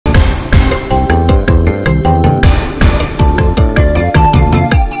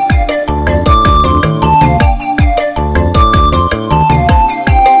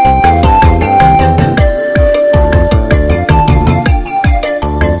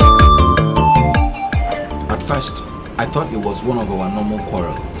thought it was one of our normal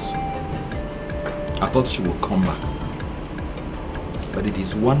quarrels. I thought she would come back. But it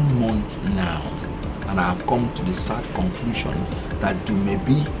is 1 month now, and I have come to the sad conclusion that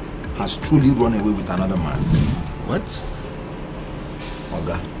Dumebi has truly run away with another man. What?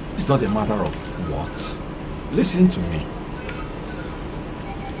 Oga, it's not a matter of what. Listen to me.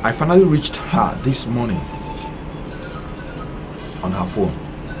 I finally reached her this morning on her phone,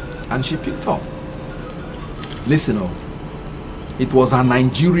 and she picked up. Listen, it was a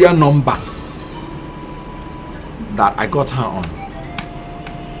Nigerian number that I got her on,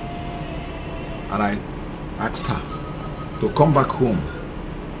 and I asked her to come back home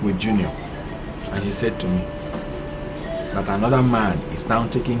with Junior, and she said to me that another man is now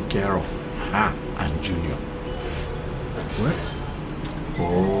taking care of her and Junior. What?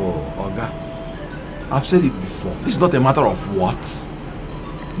 Oh, Oga, I've said it before. This is not a matter of what.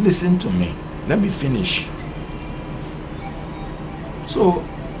 Listen to me. Let me finish. So,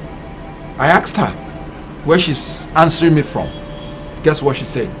 I asked her where she's answering me from. Guess what she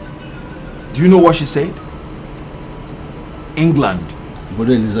said? Do you know what she said? England.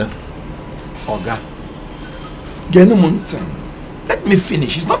 Lisa. Oga. Let me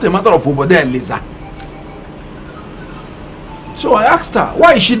finish. It's not a matter of Obode and Lisa. So I asked her,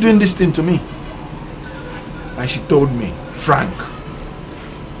 why is she doing this thing to me? And she told me, Frank,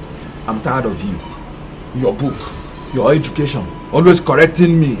 I'm tired of you. Your book, your education, always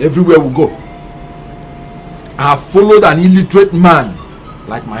correcting me everywhere we go. I have followed an illiterate man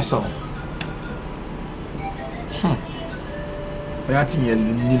like myself.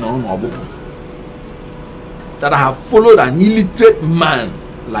 That I have followed an illiterate man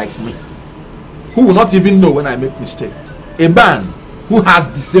like me, who will not even know when I make mistake. A man who has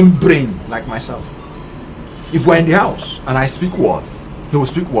the same brain like myself. If we're in the house and I speak words, he will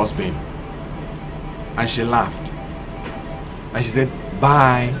speak words, babe. And she laughed. And she said,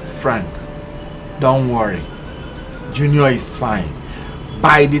 bye, Frank. Don't worry. Junior is fine.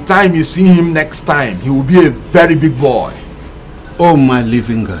 By the time you see him next time, he will be a very big boy. Oh my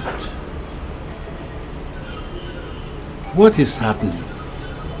living God. What is happening?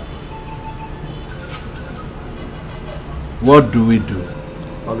 What do we do?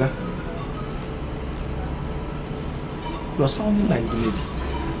 Oga, you're sounding like the lady.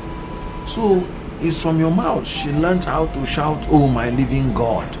 So, it's from your mouth she learned how to shout, oh my living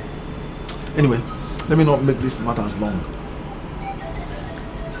God. Anyway, let me not make this matters long.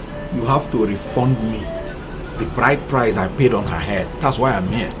 You have to refund me the bride price I paid on her head. That's why I'm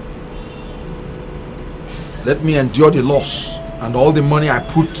here. Let me endure the loss and all the money I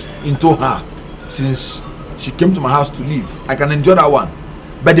put into her since she came to my house to live. I can enjoy that one.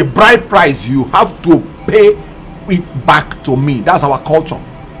 But the bride price, you have to pay it back to me. That's our culture.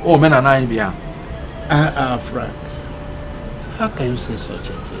 Oh, men and I in here. Frank, how can you say such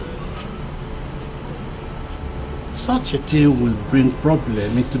a thing? Such a thing will bring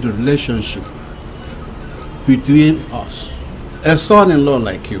problem into the relationship between us. A son-in-law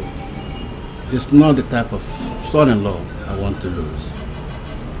like you is not the type of son-in-law I want to lose.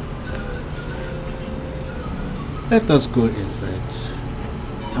 Let us go inside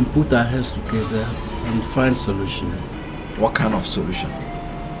and put our heads together and find solution. What kind of solution?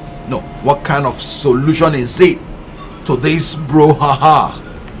 No, what kind of solution is it to this brouhaha?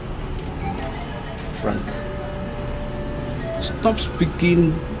 Frank, stop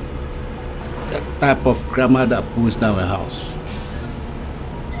speaking that type of grammar that pulls down a house.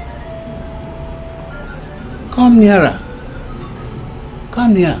 Come nearer.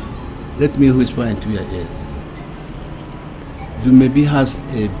 Come near. Let me whisper into your ears. Dumebi has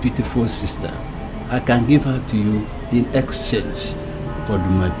a beautiful sister. I can give her to you in exchange for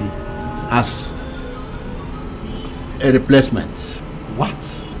Dumebi as a replacement. What?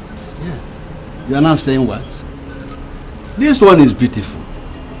 Yes. You are not saying what? This one is beautiful.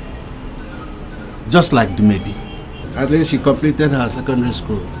 Just like Dumebi. At least she completed her secondary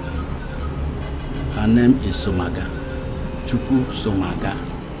school. Her name is Somaga. Chuku Somaga.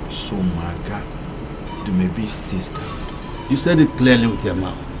 Somaga. Dumebi's sister. You said it clearly with your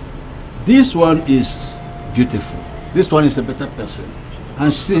mouth. This one is beautiful. This one is a better person.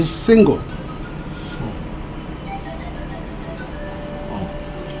 And she's single. Oh.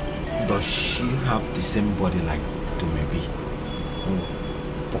 Does she have the same body like Dumebi?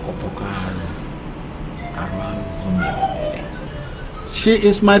 She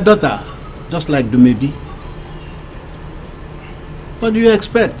is my daughter, just like Dumebi. What do you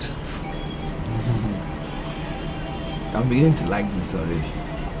expect? I'm beginning to like this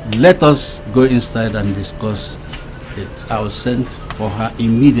already. Let us go inside and discuss it. I'll send for her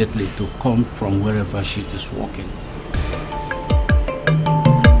immediately to come from wherever she is walking.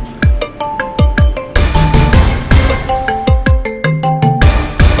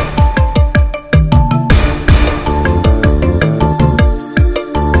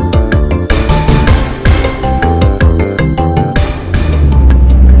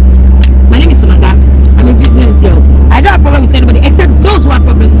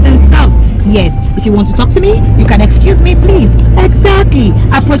 Excuse me, please. Exactly.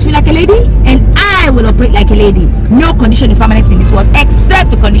 Approach me like a lady, and I will operate like a lady. No condition is permanent in this world,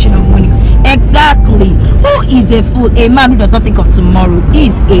 except the condition of money. Exactly. Who is a fool? A man who does not think of tomorrow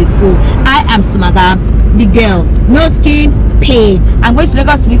is a fool. I am Sumaga, the girl. No skin, pain. I'm going to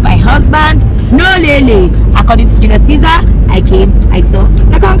Lagos to meet my husband. No lele. According to Julius Caesar, I came, I saw,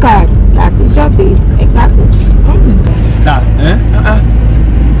 I conquered. That's his short face. Exactly. Sister,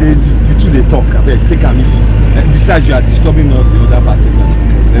 you two they talk. I beg, take a easy. Besides, you are disturbing all the other passengers.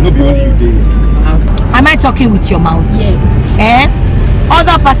 There no be only you there. Am I talking with your mouth? Yes.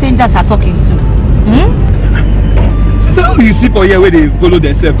 Other passengers are talking too. Sister, how you see for here where they follow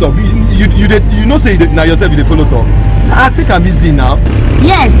themselves talk? You know say now yourself they follow talk. Take a easy now.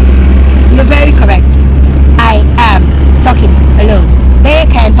 Yes, you're very correct. I am talking alone. They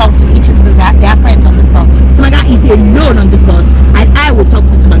can talk to each other. They are friends on this bus. Sumaga is alone on this bus, and I will talk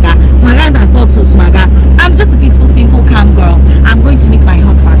to Sumaga. Sumaga can talk to Sumaga. I'm just a peaceful, simple, calm girl. I'm going to meet my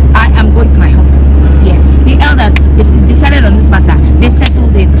husband. I am going to my husband. Yes, the elders they decided on this matter. They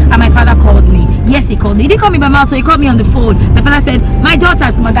settled it, and my father called me. Yes, he called me. He didn't call me by mouth, so he called me on the phone. My father said, "My daughter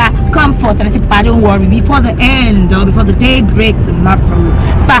Sumaga, come forth." And I said, "Papa, don't worry. Before the end or before the day breaks tomorrow,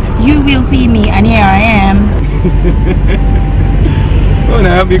 but you will see me, and here I am." Don't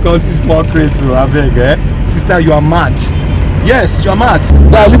help me because it's more crazy, I beg, Sister, you are mad. Yes, you are mad.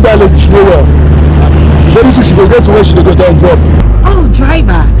 Now leave that lady, she know well. Very soon she will get to where she will go down drop. Oh,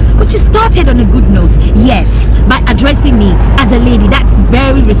 driver, but you started on a good note. Yes, by addressing me as a lady, that's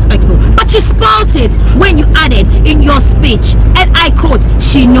very respectful. But you spoiled it when you added in your speech, and I quote,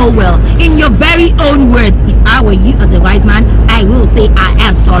 "She know well." In your very own words, if I were you as a wise man, I will say I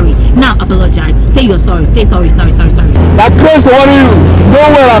am sorry. Now apologize. Say you're sorry. Say sorry. That place to worry you. No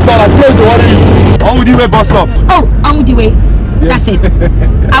well at all. That place to worry you. On with the way, boss up. Oh, on with the way. Yes. That's it.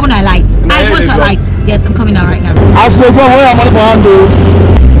 I want a light. I want a light. Yes, I'm coming out right now. As you go, where I'm on the hand,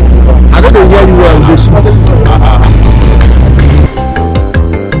 I don't know where you were in this.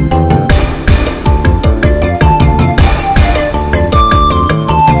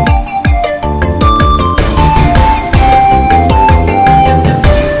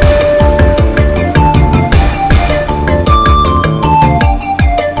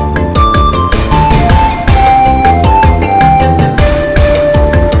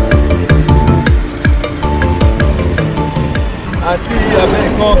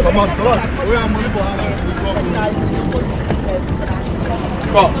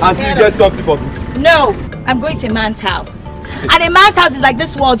 Until you get something for it. No, I'm going to a man's house. And a man's house is like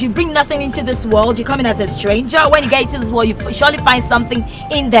this world. You bring nothing into this world. You come in as a stranger. When you get into this world, you surely find something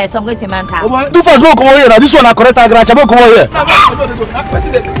in there. So I'm going to a man's house. Do first, come over here. Now this one I correct Agra. Come over here. Come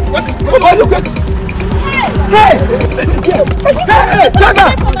on, look at. Hey, Jaga.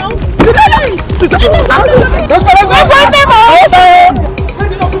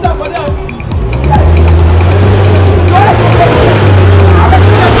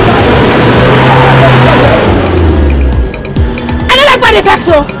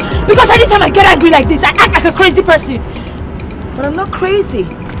 Because anytime I get angry like this, I act like a crazy person. But I'm not crazy.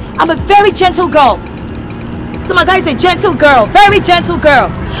 I'm a very gentle girl. Sumaga is a gentle girl, very gentle girl.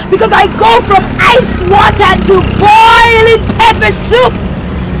 Because I go from ice water to boiling pepper soup.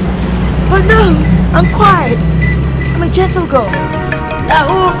 But no, I'm quiet. I'm a gentle girl. Now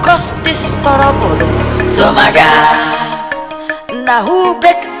who caused this trouble? Sumaga. Now who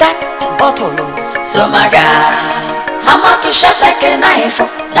break that bottle? Sumaga. I'm out to shot like a knife,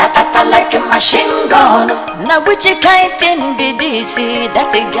 latata like a machine gun. Now which kind thing be this?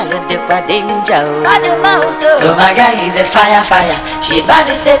 That a girl de kwa danger. Sumaga is a fire. She bad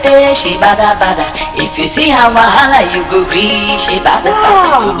sete, she bada. If you see how wahala you go green, she bada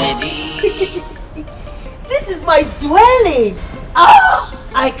pass to maybe. This is my dwelling. Oh,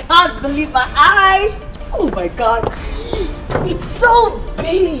 I can't believe my eyes. Oh my God, it's so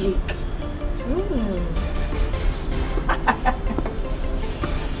big.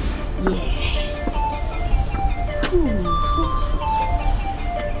 Yes.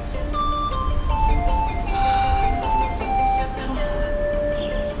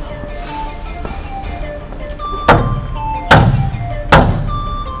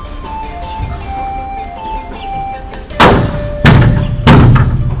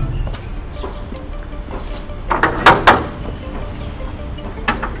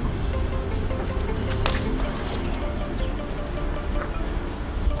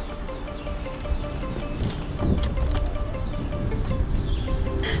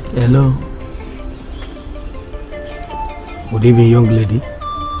 Hello. Good evening, young lady.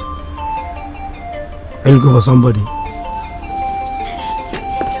 Are you looking for somebody?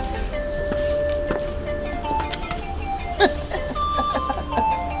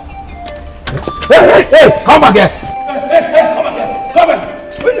 Hey, come back here. Hey, come back here. Come back.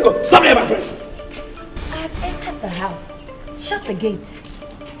 Where you go? Stop here, my friend. I have entered the house. Shut the gate.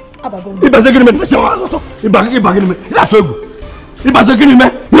 Abago.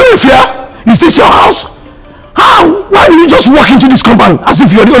 Is this your house? How? Why do you just walk into this compound as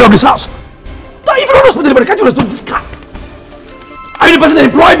if you're the owner of this house? If you don't respect anybody, can't you respect this car? Are you the person that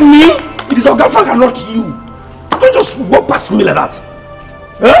employed me? It is our girlfriend and not you. Don't just walk past me like that.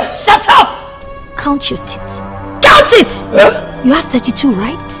 Eh? Shut up! Count your teeth. Count it! Eh? You have 32,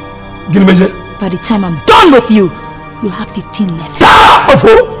 right? Give me a By the time I'm done with you, you'll have 15 left.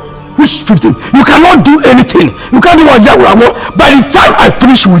 Which 15? You cannot do anything. You can't do what I want. By the time I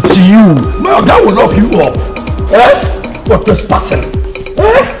finish with you, my God will lock you up. Eh? For trespassing.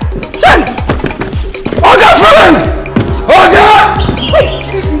 Eh? Jen! Oh, girlfriend! Oh, girl! Wait!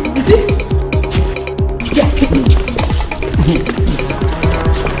 Is it? Yes.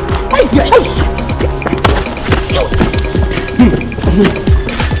 Yes.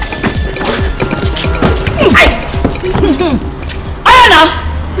 Ayana!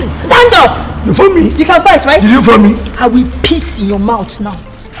 Stand up! You phone me? You can fight, right? Did you phone me? I will piss in your mouth now.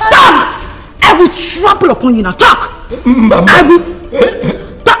 Talk! I will trample upon you now. Talk! I will...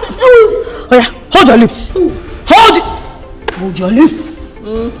 Talk! Oh yeah, hold your lips. Hold your lips.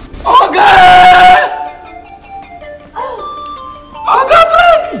 Okay! Okay,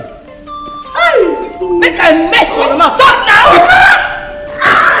 friend! Hey! Make a mess for your mouth. Talk now!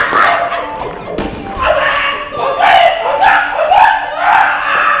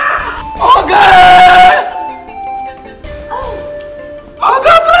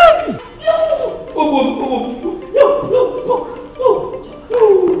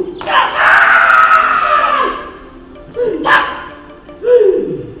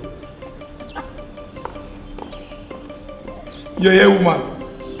 You're a woman.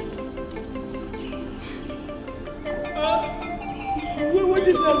 What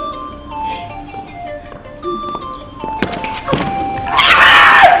is that?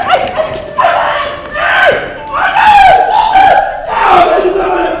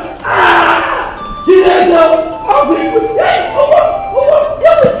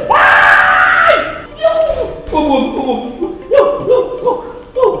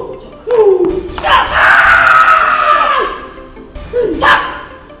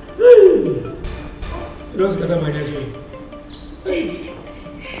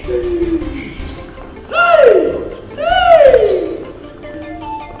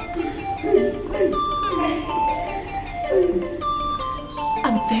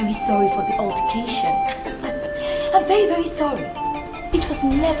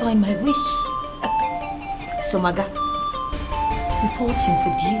 Somaga, reporting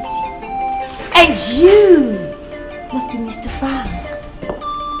for duty. And you must be Mr. Frank.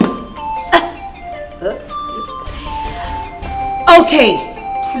 Okay,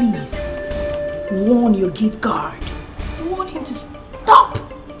 please warn your gate guard. Warn him to stop,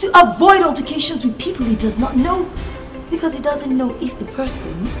 to avoid altercations with people he does not know, because he doesn't know if the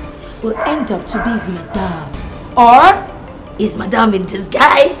person will end up to be his madame or is madame in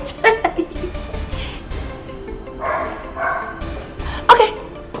disguise.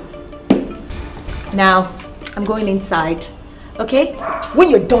 Now, I'm going inside, okay? When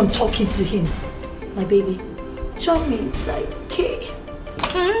you're done talking to him, my baby, join me inside, okay?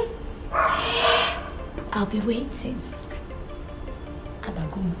 I'll be waiting.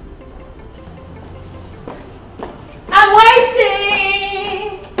 Abagum. I'm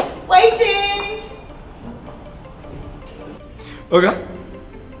waiting! Waiting! Okay?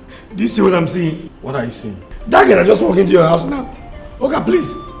 Do you see what I'm seeing? What are you seeing? That girl just walked into your house now. Okay,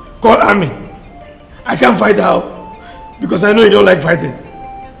 please, call Army. I can't fight her because I know you don't like fighting.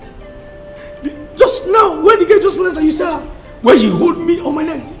 Just now, when the girl just left and you saw her, when she hold me on my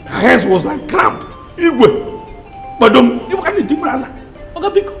neck, her hands was like cramp. Igwe. But don't, you can't do that.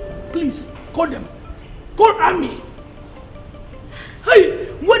 Okay, please, call them. Call Army. Hey,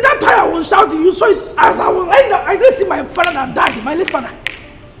 when that time I was shouting, you saw it as I was lying down. I didn't see my father that died, my late father.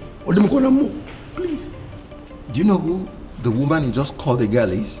 Please. Do you know who the woman you just called the girl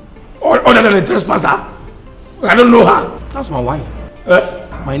is? Other than a trespasser? I don't know her. That's my wife.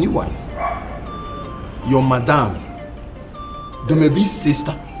 My new wife. Your madame. The maybe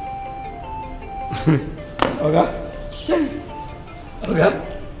sister. Okay. Okay.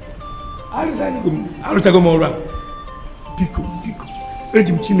 I decided to go more around. Biko.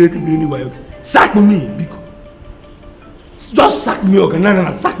 Sack me, Biko. Just sack me, okay?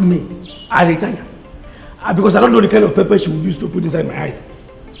 No, sack me. I retire. Because I don't know the kind of pepper she will use to put inside my eyes.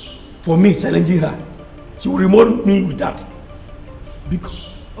 For me, challenging her. She will remodel me with that. Biko,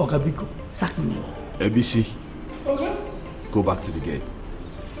 Oga Biko, sack me. ABC. Okay. Go back to the gate.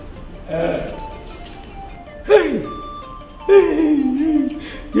 Hey!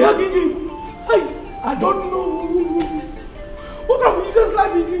 Yeah, hey! I don't know. What kind of useless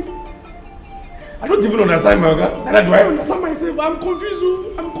life is this? I don't even understand my God. Neither do I understand myself. I'm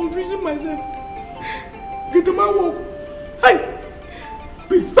confused. I'm confusing myself. Get the man walk. Hey!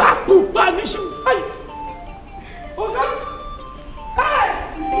 Hey! Okay? Hey!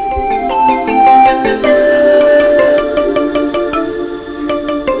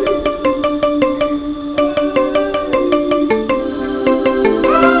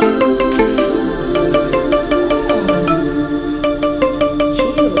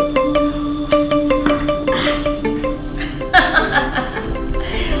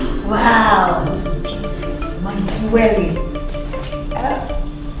 Wow, this is beautiful. Mine's welling.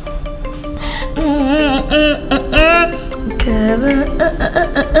 Because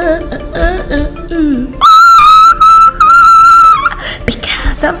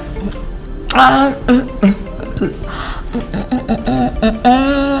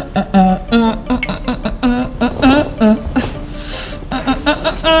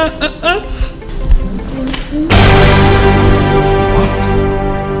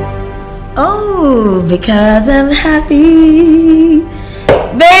oh, because I'm happy,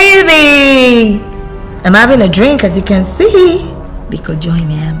 baby. I'm having a drink, as you can see. Because join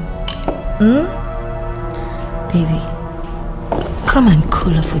me, baby. Come and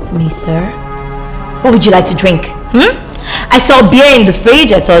cool off with me, sir. What would you like to drink? I saw beer in the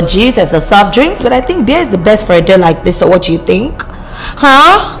fridge, I saw juice, I saw soft drinks, but I think beer is the best for a day like this. So what do you think?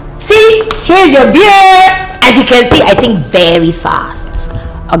 Huh? See, here's your beer. As you can see, I think very fast.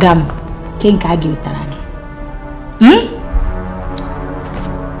 Ogam, kinkagi utaragi.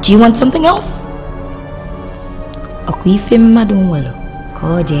 Do you want something else? Okay,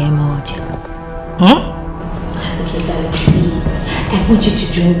 darling, please. I want you to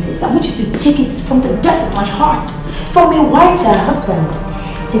drink this. I want you to take it from the depth of my heart. From a wife to a husband.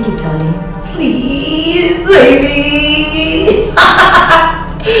 Take it, darling. Please, baby.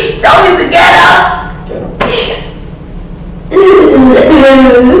 Tell me to get up.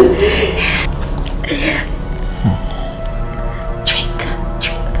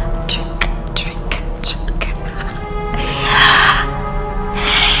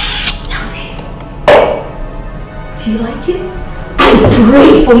 Do you like it? I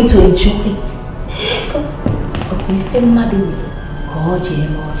pray for you to enjoy it. Because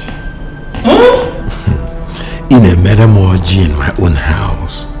in a meremoji in my own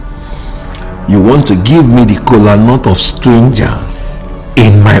house. You want to give me the kola nut of strangers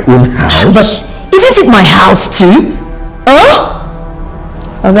in my own house? But isn't it my house too?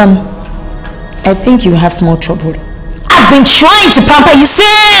 Agam, I think you have small trouble. I've been trying to pamper you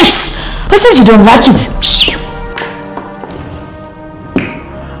since! But since you don't like it.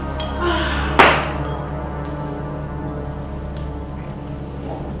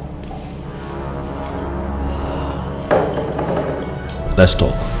 Let's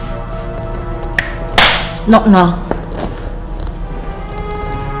talk. Not now.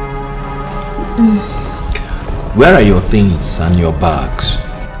 Where are your things and your bags?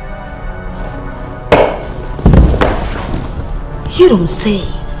 You don't say.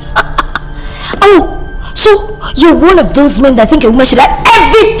 Oh, so you're one of those men that think a woman should have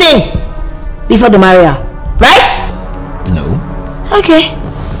everything before the marriage, right? No. Okay.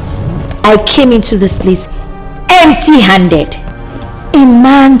 I came into this place empty-handed. A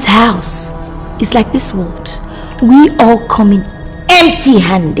man's house is like this world. We all come in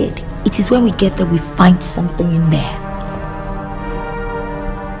empty-handed. It is when we get there we find something in there.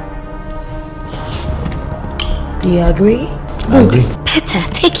 Do you agree? I agree. Better.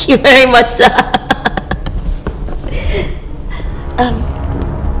 Thank you very much, sir.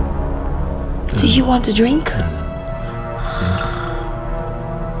 Do you want a drink?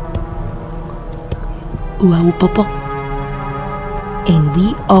 Wow, Papa. And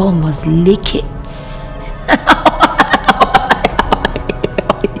we all must lick it.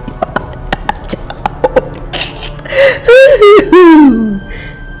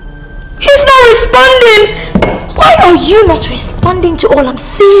 He's not responding. Why are you not responding to all I'm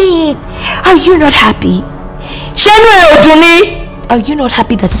saying? Are you not happy? Are you not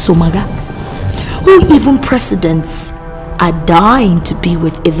happy that Somaga, who even presidents are dying to be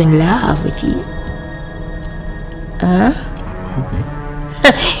with, is in love with you? Huh?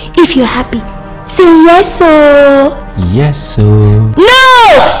 If you're happy, say yes, sir. Yes, sir.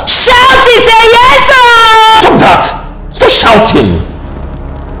 No! Shout it! Say yes, sir! Stop that! Stop shouting!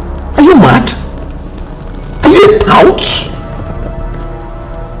 Are you mad? Are you a tout?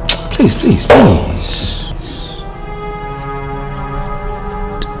 Please, please, please.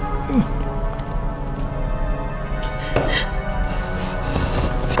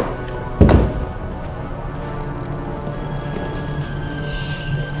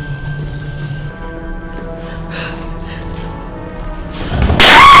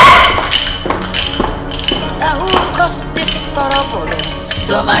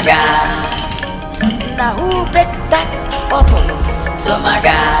 So my God, now who break that bottle? So my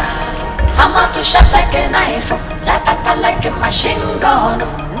God, I'm out to shot like a knife, like a machine gun.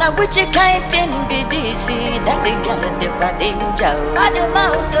 Now which kind thing be this? That the girl the bad danger.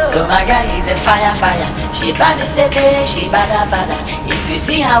 So my God is a fire. She bad say she bad. If you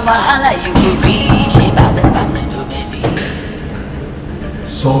see how wahala you will be, she bad passenger baby.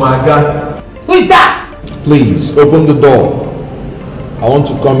 So my God. Who is that? Please open the door. I want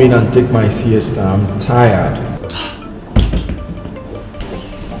to come in and take my siesta. I'm tired.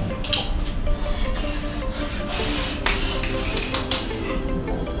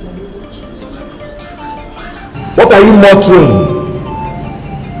 What are you muttering?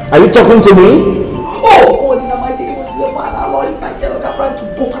 Are you talking to me? Oh God, in the mighty name of Jesus, Father, Lord, if I tell your friend to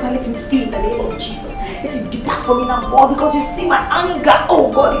go, Father, let him flee in the name of Jesus. Let him depart from me now, God, because you see my anger. Oh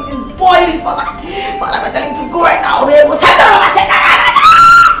God, it is boiling, Father. Father, I tell him to go right now.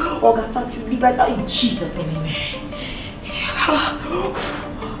 Oh God, Frank, you leave right now in Jesus' name, amen.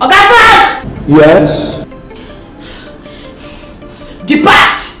 Oh God, Frank! Yes?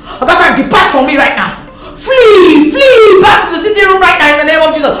 Depart! Oh God, Frank, depart from me right now. Flee back to the sitting room right now in the name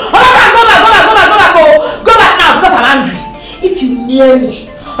of Jesus. Oh God, Frank, go back now because I'm angry. If you near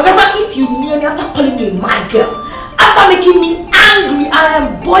me, oh God, Frank, if you near me after calling me my girl, after making me angry, and I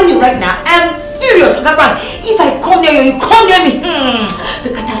am boiling right now, I am furious, oh God, Frank. If I come near you, you come near me, the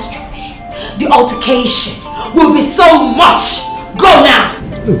catastrophe, the altercation will be so much. Go now.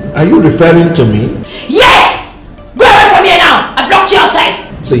 Look, are you referring to me? Yes! Go away from here now. I blocked you outside.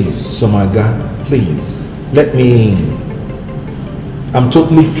 Please, Somaga, please, let me in. I'm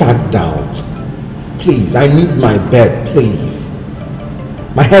totally fagged out. Please, I need my bed, please.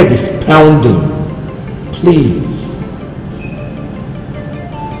 My head is pounding. Please.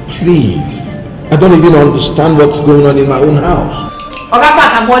 Please. I don't even understand what's going on in my own house. Okay,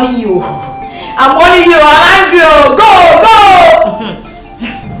 Frank, I'm warning you. I'm angry. Go!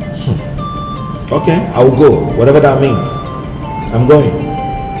 Okay, I'll go. Whatever that means. I'm going.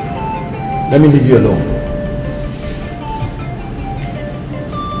 Let me leave you alone.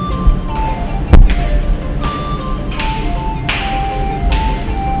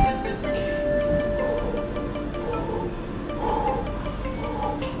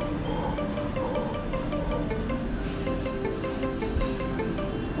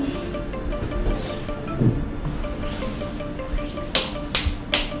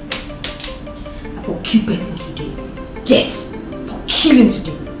 Kill person today. Yes, for kill him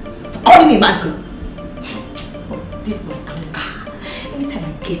today. For calling me a mad girl. This my anger. Anytime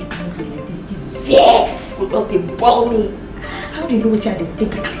I get angry like this, the vex will just they boil me. How do you know what I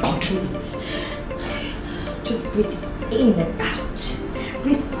think I can control it? Just breathe in and out.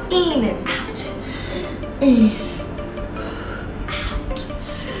 Breathe in and out. In. Out.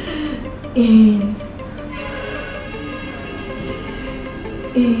 In.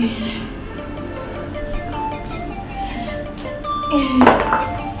 In.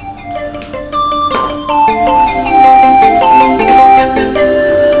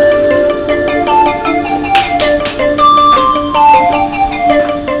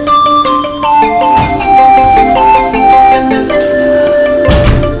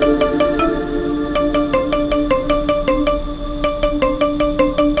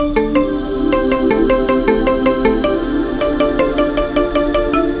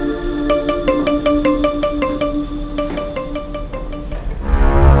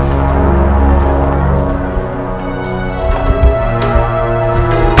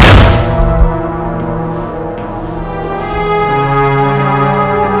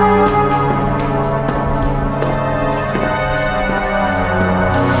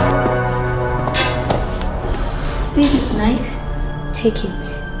 Take it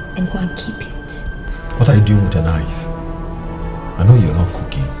and go and keep it. What are you doing with a knife? I know you're not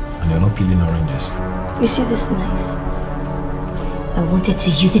cooking and you're not peeling oranges. You see this knife? I wanted to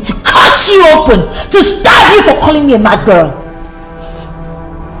use it to cut you open, to stab you for calling me a mad girl.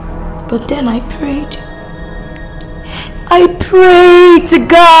 But then I prayed to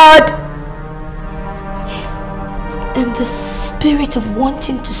God. And the spirit of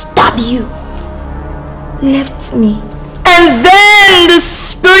wanting to stab you left me. And then the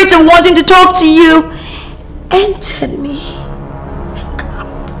spirit of wanting to talk to you entered me.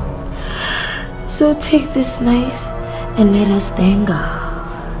 God. So take this knife and let us thank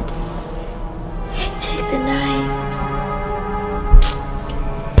God. Take the knife.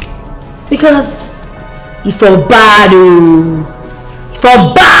 Because if for bad,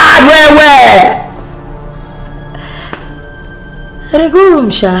 for bad, where? Let it go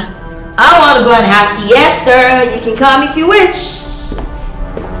room, Sha. I want to go and have siesta. You can come if you wish.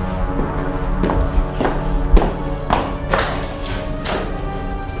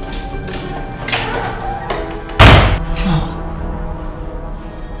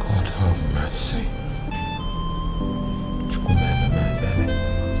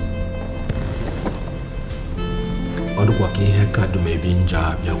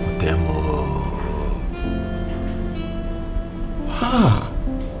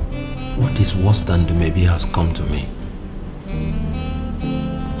 What is worse than the maybe has come to me?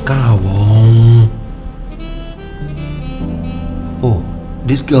 Oh,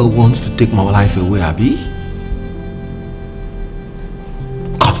 this girl wants to take my life away, Abi?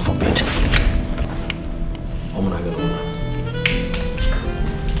 God forbid.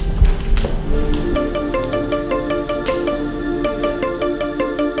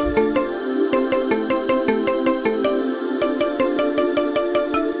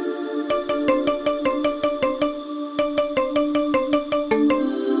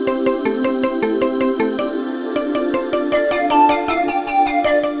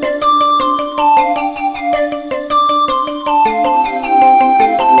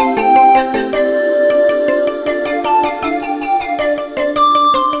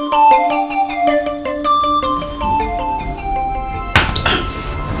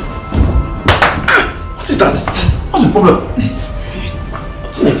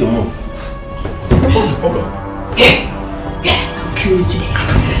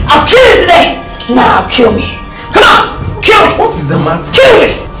 Kill me. Come on! Kill me! What is the matter? Kill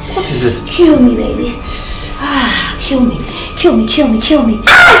me! What is it? Kill me, baby. Ah, kill me. Kill me, kill me, kill me.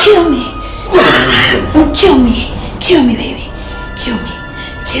 Ah, kill me. Kill me. Kill me, baby. Kill me.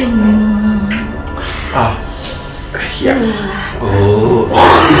 Kill me. Ah. Yeah. Oh.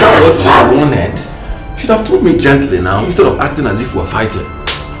 Is that what you wanted? You should have told me gently now instead of acting as if we were fighting.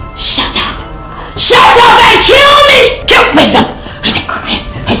 Shut up! Shut up and kill me! Kill me!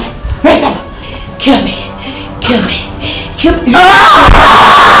 Raise up! Kill me! Kill me! Kill me!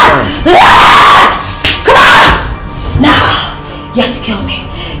 Come on! Now! You have to kill me!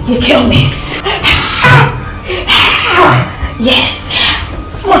 You kill me! Yes!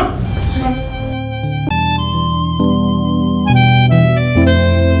 Come on!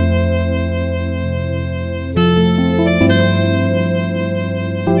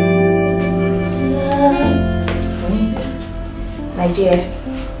 My dear,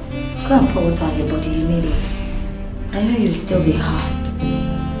 go and pour water on your body, you need it. I know you'll still be hot.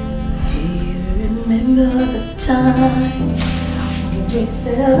 Do you remember the time when we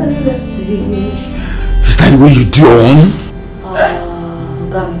fell in love to you? Is that the way you do on?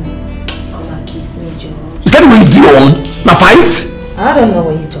 Come and kiss me, Joe. Is that the way you do on? My fight? I don't know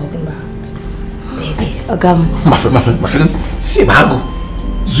what you're talking about. Baby, my friend. Hey, Bago.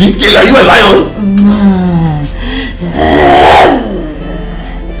 Zuike, are you a lion?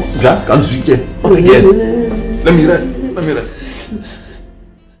 Yeah, can't Zuike. Again. Let me rest.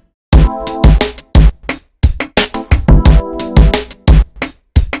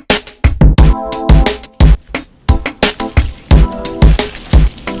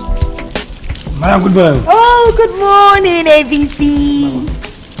 Madam, good morning. Oh, good morning, ABC.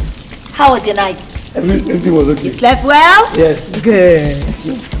 How was your night? Everything was okay. You slept well? Yes. Good.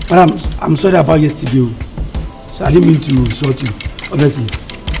 Madam, I'm sorry about yesterday. So I didn't mean to insult you. Honestly,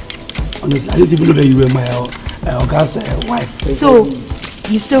 I didn't even know that you were my Oga's wife. So,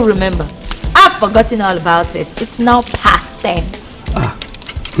 you still remember? I've forgotten all about it. It's now past tense.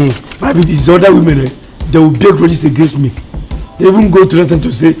 Maybe these other women, they will beg grudges against me. They even go to restaurant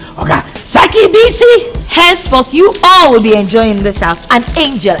to say, okay, Saki BC. Henceforth, you all will be enjoying this house. An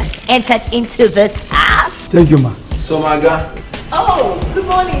angel has entered into this house. Thank you, ma. So, Maga. Oh, good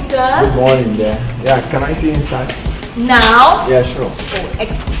morning, sir. Good morning there. Yeah, can I see inside? Now? Yeah, sure. Oh,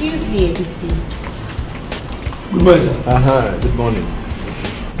 excuse me, ABC. Good morning, sir. Good morning.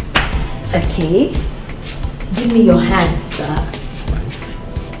 Okay. Give me your hand, sir.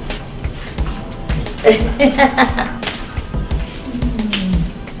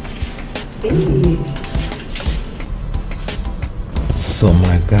 So,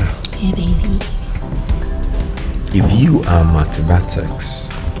 Maga. Hey, baby. If you are mathematics,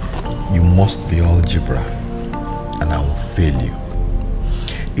 you must be algebra, and I will fail you.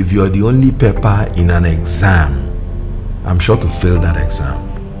 If you are the only paper in an exam, I'm sure to fail that exam.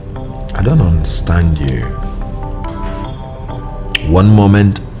 I don't understand you. One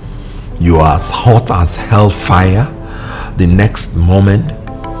moment you are as hot as hellfire. The next moment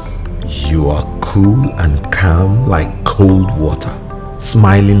you are cool and calm like cold water,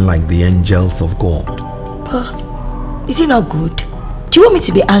 smiling like the angels of God. But is it not good? Do you want me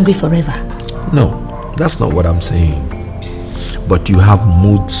to be angry forever? No, that's not what I'm saying. But you have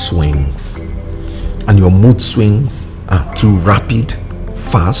mood swings. And your mood swings are too rapid,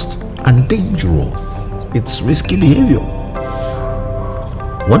 fast, and dangerous. It's risky behavior.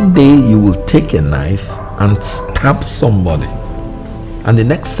 One day you will take a knife and stab somebody. And the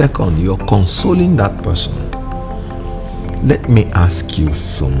next second you're consoling that person. Let me ask you,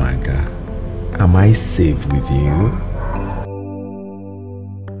 Somaga, am I safe with you?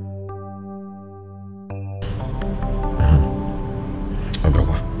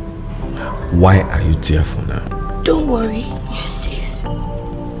 Why are you tearful now? Don't worry, you're safe.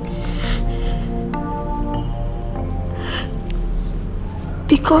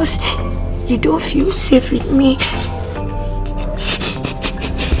 Because you don't feel safe with me.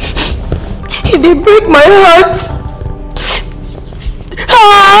 They break my heart.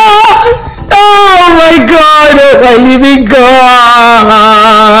 Oh my God, oh my living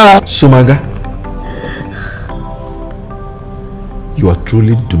God. Somaga, you are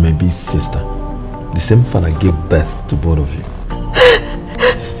truly Dumebi's sister. The same father gave birth to both of you.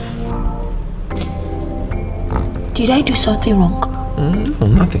 Did I do something wrong? No,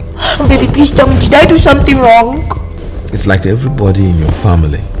 nothing. Baby, please tell me, did I do something wrong? It's like everybody in your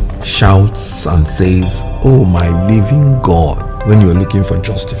family shouts and says, "Oh my living God," when you're looking for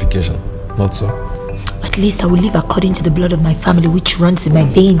justification. Not so. At least I will live according to the blood of my family which runs in my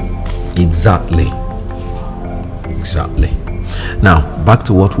veins. Exactly. Exactly. Now, back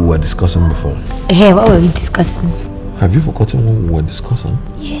to what we were discussing before. Hey, what were we discussing? Have you forgotten what we were discussing?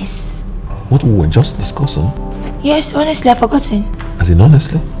 Yes. What we were just discussing? Yes, honestly, I've forgotten. As in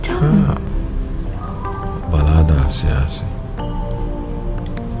honestly? Tell me. Balada, Siasi.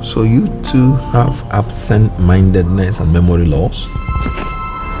 So you too have absent-mindedness and memory loss?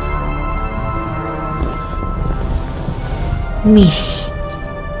 Me?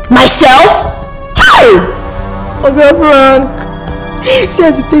 Myself? How? Oga Frank, see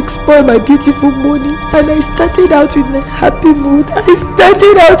as you take spoil my beautiful money, and I started out in a happy mood.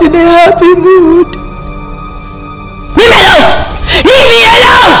 Leave me alone! Leave me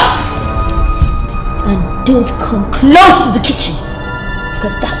alone! And don't come close to the kitchen,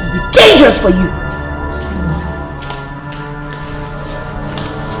 because that will be dangerous for you.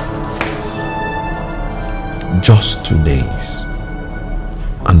 Just 2 days,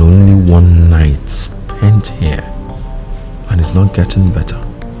 and only one night spent here, and it's not getting better.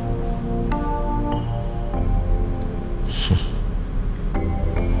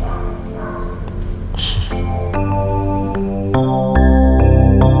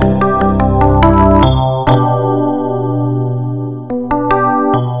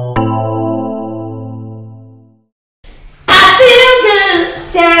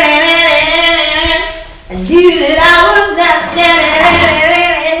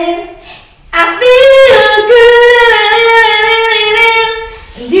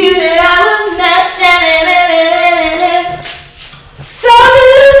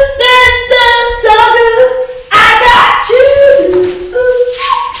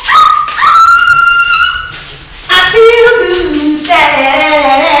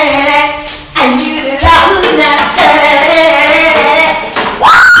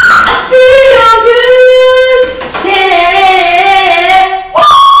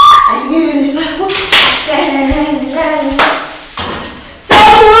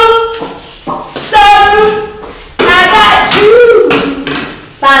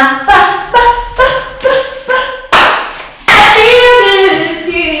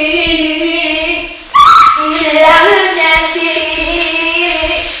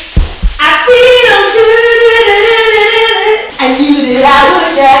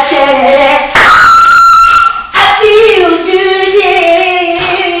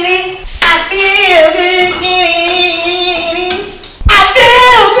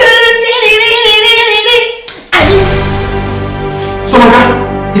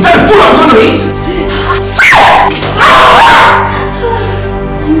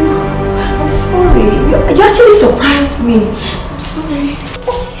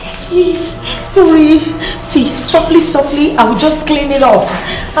 I will just clean it off.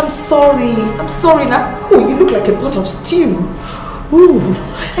 I'm sorry now. Oh, you look like a pot of stew. Ooh,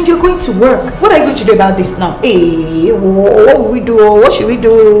 and you're going to work. What are you going to do about this now? Hey, what will we do? What should we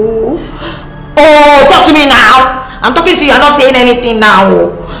do? Oh, talk to me now. I'm talking to you. You're not saying anything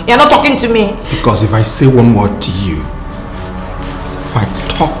now. You're not talking to me. Because if I say one word to you, if I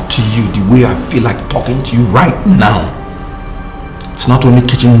talk to you the way I feel like talking to you right now, it's not only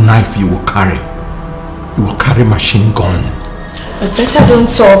kitchen knife you will carry. You will carry machine gun. But better don't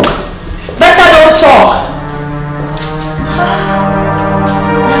talk. Better don't talk.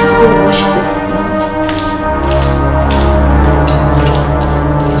 I have to go wash this.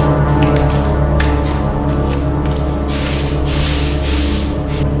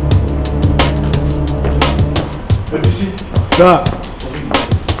 Sir.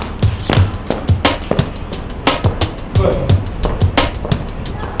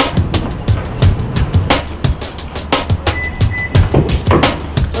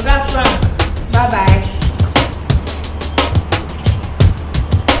 Bye-bye.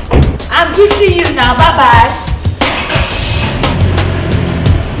 I'm greeting you now. Bye-bye.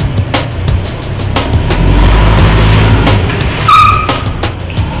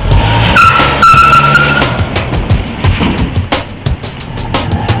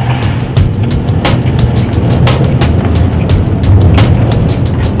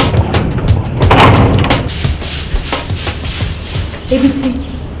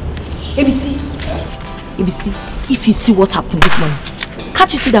 ABC, if you see what happened this morning,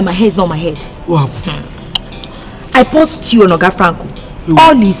 can't you see that my hair is not my head? What? I poured stew on Oga Franco.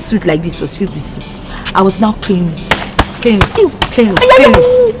 All his suit like this was filled with soup. I was now cleaning.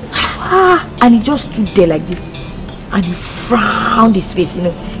 And he just stood there like this. And he frowned his face, you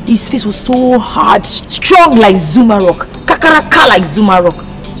know. His face was so hard, strong like Zuma rock. Kakaraka like Zuma rock.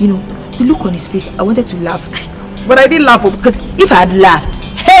 You know, the look on his face, I wanted to laugh. But I didn't laugh because if I had laughed,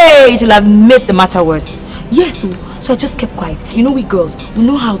 hey, it would have made the matter worse. Yes, so I just kept quiet. You know, we girls, we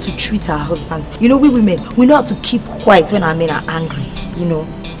know how to treat our husbands. You know, we women, we know how to keep quiet when our men are angry. You know,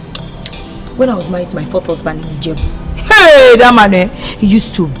 when I was married to my fourth husband in Nigeria, hey, that man, he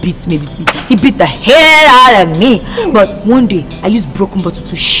used to beat me. He beat the hell out of me. But one day, I used broken bottle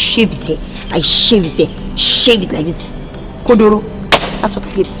to shave his hair. I shave his hair, shave it like this. Kodoro, that's what I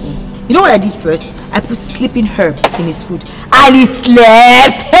hate to me. You know what I did first? I put sleeping herb in his food. And he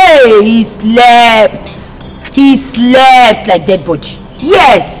slept. Hey, he slept. He slept like dead body.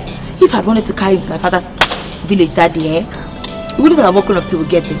 Yes. If I'd wanted to carry him to my father's village that day, he wouldn't have woken up till we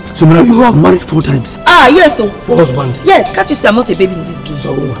get there. So, madam, you are married 4 times? Ah, yes. So, for husband? Yes. Can't you see I'm not a baby in this game?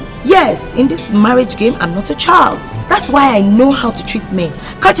 So, yes. In this marriage game, I'm not a child. That's why I know how to treat men.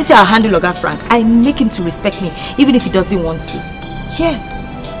 Can't you see I handle Oga Frank? I make him to respect me, even if he doesn't want to. Yes.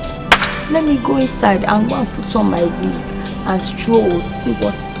 Let me go inside and go and put on my wig and stroll, see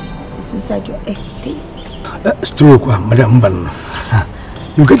what is inside your estate. Stroll, madam.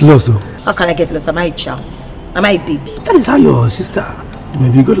 You get lost, though. How can I get lost? Am I a child? Am I a baby? That is how your sister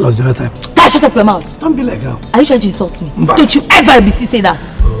maybe got lost the other time. Shut up your mouth. Don't be like her. Are you trying to insult me? Don't you ever say that.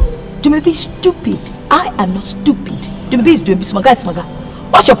 You may be stupid. I am not stupid. You may be Smaga.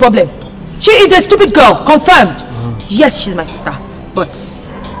 What's your problem? She is a stupid girl, confirmed. Yes, she's my sister, but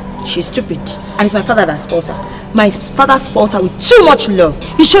she's stupid, and it's my father that spoiled her. My father spoiled her with too much love.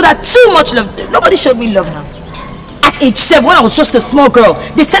 He showed her too much love. Nobody showed me love now. At age 7, when I was just a small girl,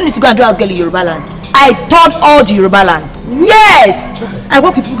 they sent me to go and do house girl in Yoruba land. I taught all the Yoruba lands. Yes! I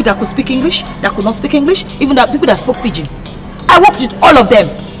worked with people that could speak English, that could not speak English, even that people that spoke pidgin. I worked with all of them.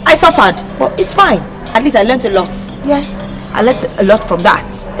 I suffered, but it's fine. At least I learned a lot. Yes, I learned a lot from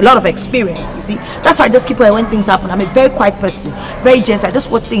that. A lot of experience, you see. That's why I just keep quiet when things happen. I'm a very quiet person, very gentle. I just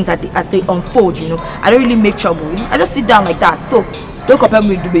watch things as they unfold, you know. I don't really make trouble, you know. I just sit down like that. So, don't compare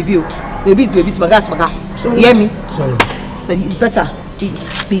me with the baby. Baby is baby, smaga. You hear me? Sorry. So it's better.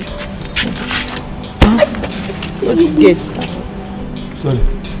 Be. What do you get? Sorry.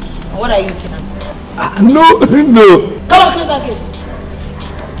 What are you looking at? No. Come on, close that gate.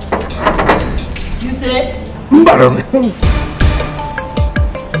 You say? Baron.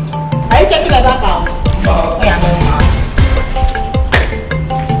 Are you checking my back out? Oh, yeah, no.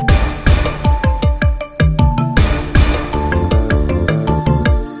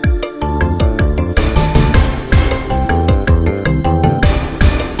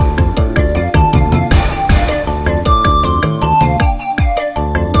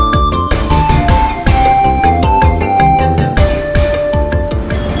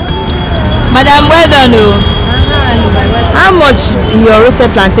 Madam, well done, oh. How much your roasted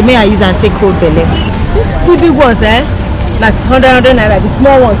plantain may I use and take cold belly? The big ones, like 100 naira. The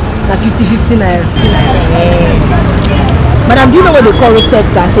small ones, like 50 naira. Madam, do you know what they call roasted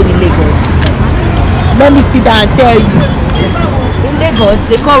plantain in Lagos? Let me sit down and tell you. In Lagos,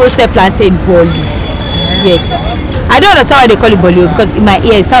 they call roasted plantain bolu. Yes. I don't understand why they call it bolu because in my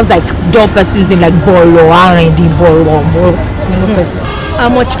ear it sounds like dull person's name, like bolo, R&D, bolo. How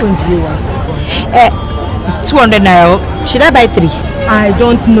much own do you want? 200 naira. Should I buy 3? I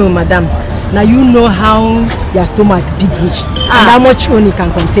don't know, madam. Now you know how your stomach big reach and how much own it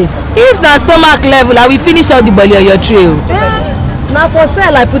can contain. If the stomach level, I will finish all the body on your tray. Now for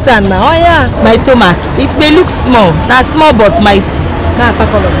sale I put on now. Oh yeah. My stomach, it may look small. Now small but mighty.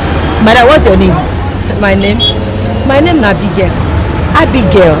 Madam, what's your name? My name is Abigail.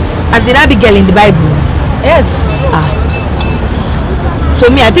 Abigail. As in Abigail in the Bible? Yes. So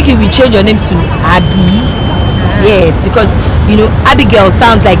me, I think you will change your name to Abi. Yes, because you know Abigail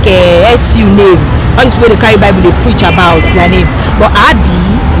sounds like a SU name. All this way the carry Bible they preach about their name. But Abi,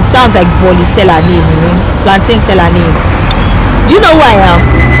 it sounds like Bolly seller name, you know, plantain seller name. Do you know who I am?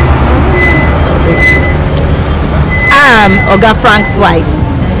 I'm Oga Frank's wife.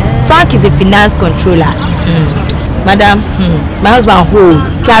 Frank is a finance controller. Madam, my husband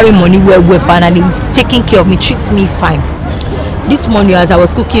carry money well for and he's taking care of me, treats me fine. This morning as I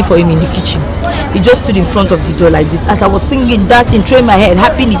was cooking for him in the kitchen, he just stood in front of the door like this. As I was singing, dancing, throwing my head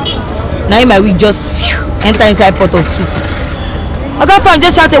happily. Now in my week just enter inside pot of soup. Oga Frank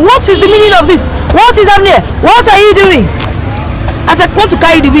just shouted, "What is the meaning of this? What is happening? What are you doing?" As I want to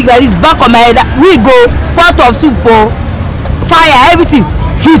carry the wig like this back on my head, we go, pot of soup, fire, everything,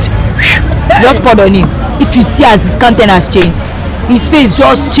 heat, just poured on him. If you see as his countenance changed, his face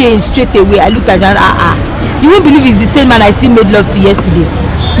just changed straight away. I looked at him and you won't believe it's the same man I still made love to yesterday.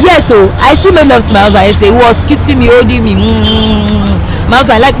 Yes, so I still made love to my husband yesterday. He was kissing me, holding me. My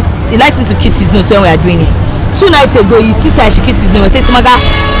husband he likes me to kiss his nose when we are doing it. 2 nights ago, he sees I should kiss his nose. I say, Smaga,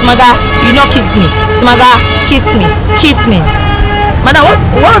 you not kiss me. Smaga, kiss me. Madam,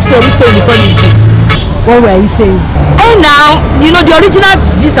 what were we saying before you kissed? What were you saying? Hey now, you know the original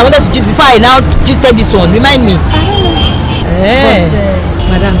gist I wanted to gist before I now gisted this one. Remind me. But,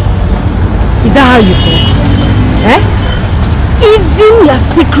 madam, is that how you talk? Even your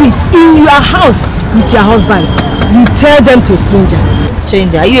secrets in your house with your husband, you tell them to a stranger.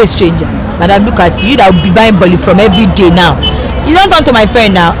 Stranger? Are you a stranger? Madam, look at you. You that will be buying bully from every day now. You don't turn to my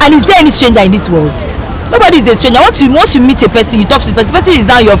friend now. And is there any stranger in this world? Nobody is a stranger. Once you meet a person, you talk to the person is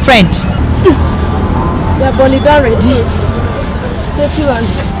now your friend. Your bully done ready.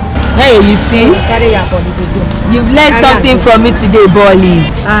 Hey, you see? Carry your bully. You've learned something from me today, Bolly.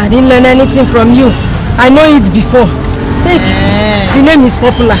 I didn't learn anything from you. I know it before. Take. The name is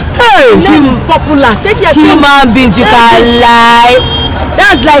popular. Hey, the name is popular. Take your human beings, you can lie.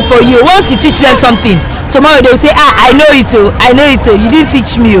 That's life for you. Once you teach them something, tomorrow they will say, I know it too. I know it too. You didn't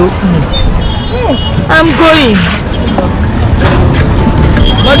teach me. I'm going.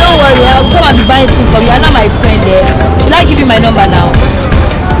 But don't worry, I'll come and be buying things from you. You're not my friend there. Should I give you my number now?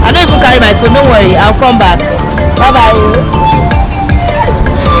 I don't even carry my phone. Don't worry, I'll come back. Bye bye.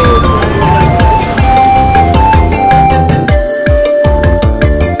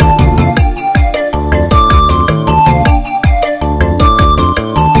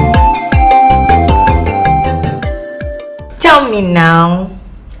 Tell me now.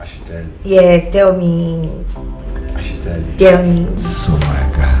 I should tell you. Yes, tell me. I should tell you. Tell me. So my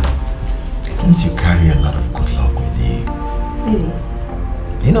God, it seems you carry a lot of good luck with you. Really?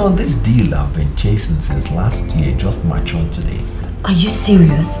 You know, this deal I've been chasing since last year just matured today. Are you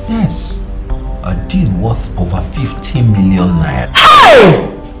serious? Yes. A deal worth over 50 million naira. Hey!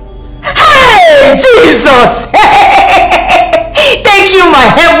 Hey! Jesus! Thank you, my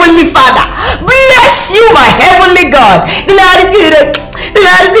heavenly Father. Bless you, my heavenly God. The Lord is good. The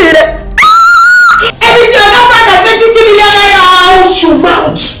Lord is good. Every single friend has spent 50 million naira. Shut your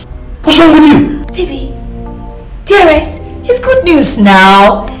mouth. What's wrong with you? Baby, dearest, it's good news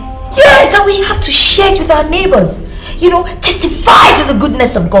now. Yes, and we have to share it with our neighbors. You know, testify to the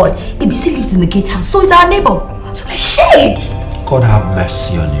goodness of God. ABC lives in the gatehouse, so is our neighbor. So let's share it. God have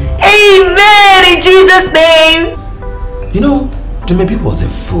mercy on you. Amen, in Jesus' name. You know, to me people was a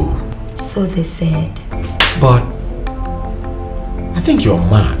fool. So they said. But I think you're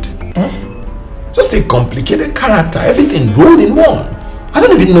mad. Just a complicated character, everything rolled in one. I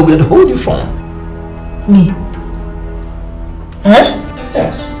don't even know where to hold you from. Me? Huh?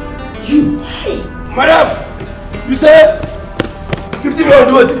 Yes. You. Hey. Madam, you say 50 million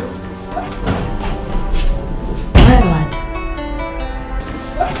do it.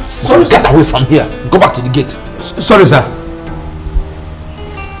 Sorry, get away from here. Go back to the gate. Sorry, sir.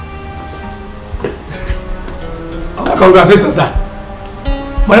 Congratulations, sir.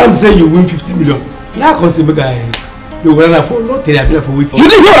 Madam say you win 50 million. Now I can see my guy. You will run for lottery. I for waiting. You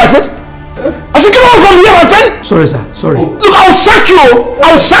didn't hear what I said? I said, get away from here, my friend. Sorry, sir. Sorry. Oh, look, I'll sack you.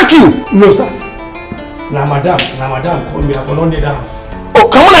 I'll sack you. No, sir. Now, madam, call me for London house. Oh,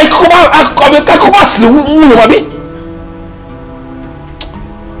 come on, I come back.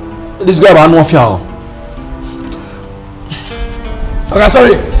 This guy about no fear. Okay,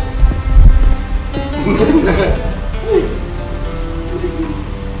 sorry.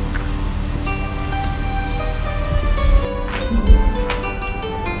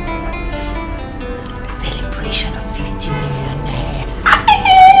 Celebration of 50 million naira.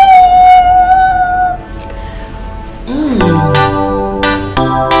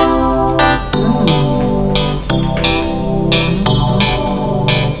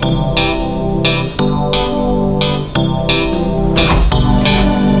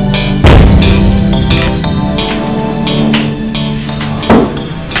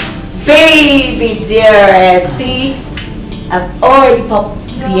 Baby dear, see, I've already popped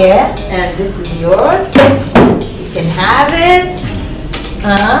beer and this is yours. You can have it.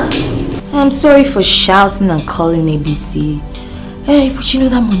 I'm sorry for shouting and calling ABC. Hey, but you know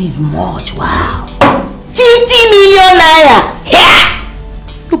that money is much. Wow. 50 million naira. Yeah.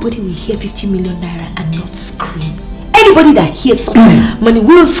 Nobody will hear 50 million naira and not scream. Anybody that hears such money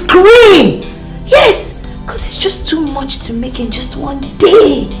will scream. Yes, because it's just too much to make in just one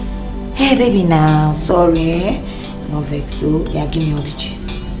day. Hey baby now, sorry. No vex, so yeah, give me all the cheese.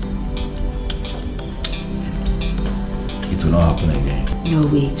 It will not happen again. No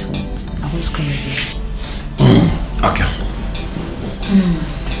way it won't. I won't scream again. Okay.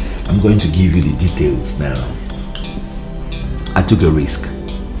 I'm going to give you the details now. I took a risk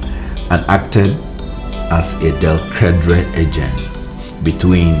and acted as a Dikeh agent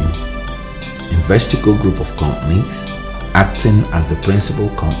between Investico group of companies, acting as the principal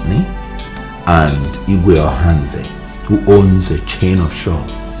company, and Igwe Ohanze, who owns a chain of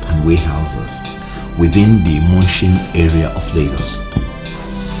shops and warehouses within the Munshin area of Lagos.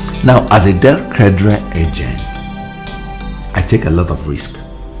 Now, as a Dikeh agent, I take a lot of risk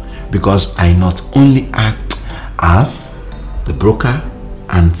because I not only act as the broker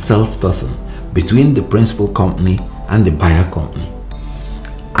and salesperson between the principal company and the buyer company,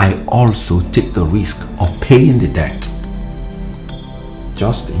 I also take the risk of paying the debt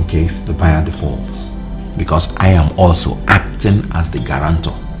just in case the buyer defaults, because I am also acting as the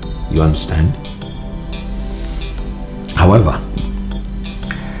guarantor. You understand? However,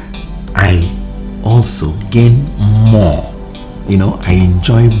 I also gain more. You know, I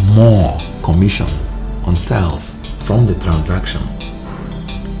enjoy more commission on sales from the transaction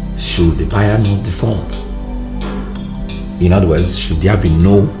should the buyer not default. In other words, should there be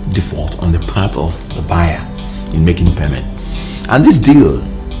no default on the part of the buyer in making payment. And this deal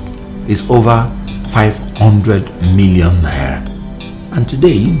is over 500 million naira. And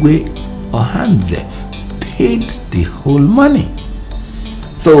today, Igwe Ohanze paid the whole money.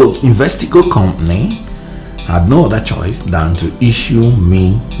 So, Investico company had no other choice than to issue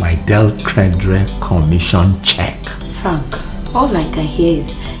me my Dikeh commission check. Frank, all I can hear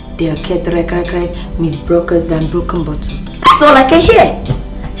is Dikeh, Miss Brokers and Broken Bottle. That's all I can hear.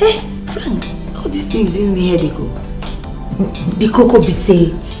 Hey, Frank, all these things give me headache. The Coco be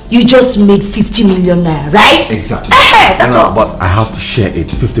saying, you just made 50 million naira, right? Exactly. That's all. But I have to share it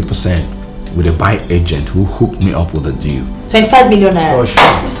 50% with a buy agent who hooked me up with a deal. 25 million naira. Oh, sure.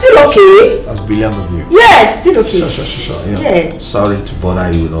 It's still okay. That's brilliant of you. Yes, still okay. Sure. Yeah. Yeah. Sorry to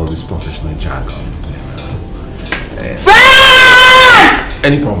bother you with all this professional jargon. Frank!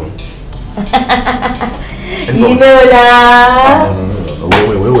 Any problem? You know that. No.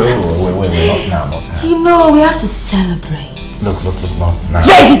 Wait. Not now. You know, we have to celebrate. Look, not now.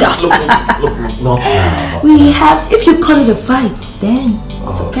 Yes, it does. Look, not now. We have to, if you call it a fight, then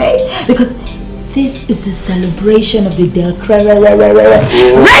it's okay. Because this is the celebration of the Dikeh. Raise it up, baby!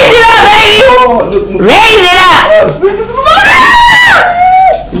 Raise it up!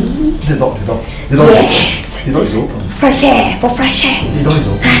 The door. Yes. The door is open. Fresh air, for fresh air. The door is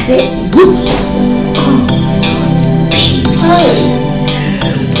open. That's it. Good.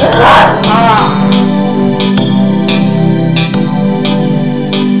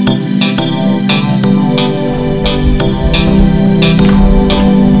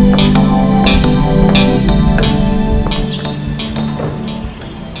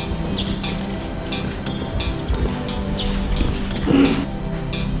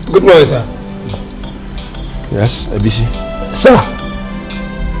 Good morning, sir. Yes, ABC. Sir.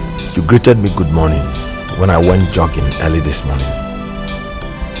 You greeted me good morning when I went jogging early this morning.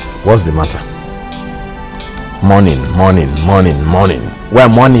 What's the matter? Morning. Where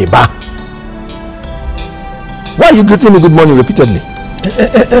money, ba? Why are you greeting me good morning repeatedly?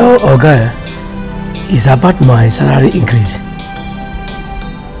 Okay. It's about my salary increase.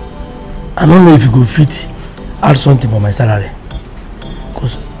 I don't know if you could fit add something for my salary.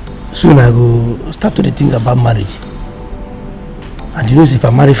 Because soon I go start to think about marriage. And you know, if I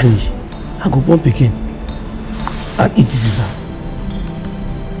marry finish, I go born pikin and eat this.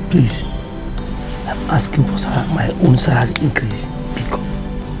 Please, I'm asking for my own salary increase. Because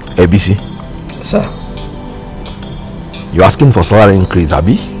ABC. Sir. You're asking for salary increase,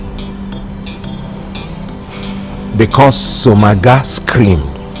 Abi? Because Somaga screamed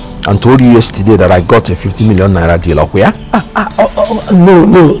and told you yesterday that I got a 50 million naira deal. Okay?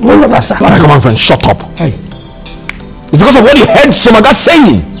 No, sir. Come on, friend, shut up. Hey. It's because of what you heard Somaga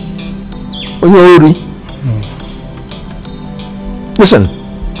saying. Listen,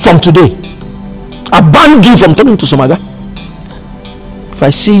 from today, I ban you from talking to Somaga. If I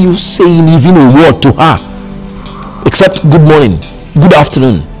see you saying even a word to her, except good morning, good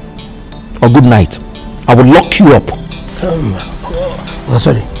afternoon, or good night, I will lock you up.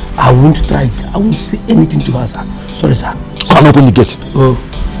 Sorry, I won't try it. I won't say anything to her, sir. Sorry, sir. Can't open the gate. Oh.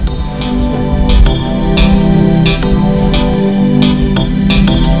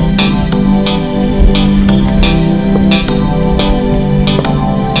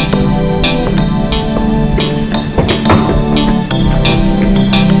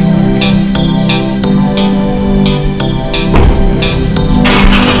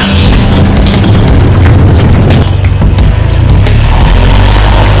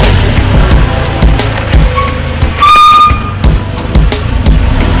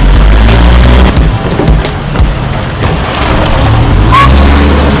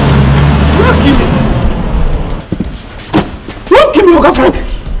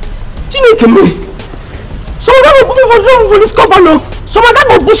 Me. So I got to put me for trouble for this company. So I got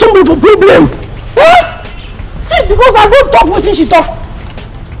to put somebody for problem. What? See, because I don't talk what she talk.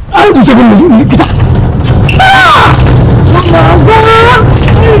 I will take me.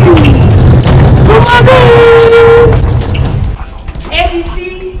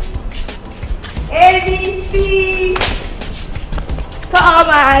 ABC. Come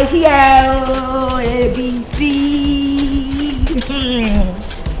on here.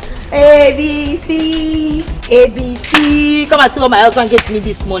 ABC. ABC. Come and see what my husband gave me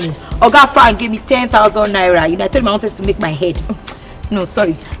this morning. Oga Frank gave me 10,000 naira. You know, I told him I wanted to make my head. No,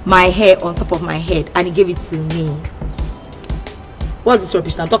 sorry, my hair on top of my head, and he gave it to me. What's this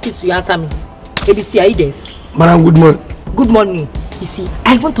rubbish? I'm talking to you. Answer me. ABC, are you there? Madam, good morning. Good morning. You see,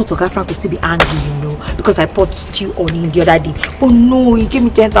 I even thought Oga Frank would still be angry, you know, because I poured stew on him the other day. But no, he gave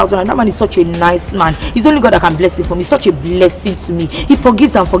me 10,000, and that man is such a nice man. He's only God that can bless him for me. Such a blessing to me. He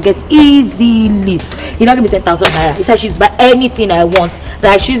forgives and forgets easily. He now gave me 10,000 naira. He said she's buy anything I want,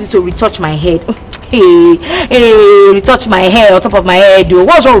 that I should use it to retouch my head. Hey, retouch my hair on top of my head. Dude.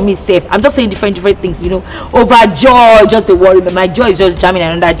 What's wrong with me, safe? I'm just saying different things, you know. Overjoyed, just the worry. My joy is just jamming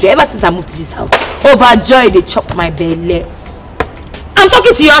another joy. Ever since I moved to this house, overjoyed, they chop my belly. I'm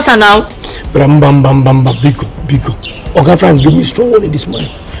talking to you, answer now. Biko. Oga Frank gave me strong warning this morning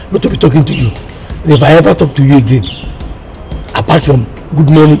not to be talking to you. And if I ever talk to you again, apart from good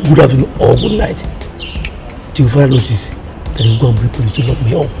morning, good afternoon, or good night, till further notice, then you go and bring police to lock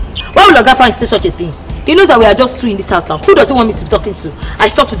me up. Why would Oga Frank say such a thing? He knows that we are just two in this house now. Who does he want me to be talking to? I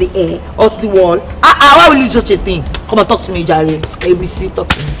should talk to the air or to the wall? Why will you do such a thing? Come and talk to me, Jare. ABC, talk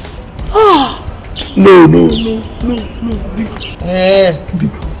to me. No,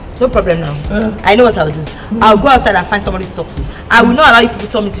 Biko. No problem now. I know what I'll do. I'll go outside and find somebody to talk to. I will not allow you people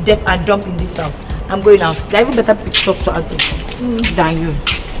to tell me to deaf and dumb in this house. I'm going out. There are even better people to talk to out there than you.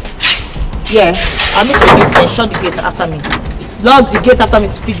 Yeah, I'll make the gate and shut the gate after me. Lock the gate after me,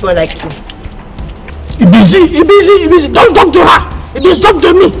 stupid boy like you. Ibisi. Don't talk to her. Ibisi, talk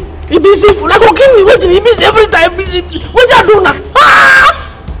to me. Ibisi, like okay me waiting. Ibisi every time. Ibisi, what you do now?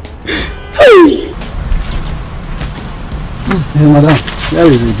 Hey. Hey, madam, here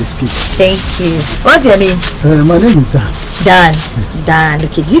is the biscuit. Thank you. What's your name? My name is Dan. Dan. Yes. Dan.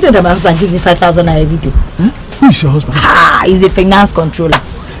 Okay, do you know that my husband gives me 5,000 every day? Who is your husband? He's a finance controller.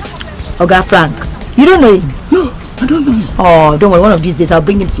 Oga Frank. You don't know him? No, I don't know him. Oh, don't worry. One of these days I'll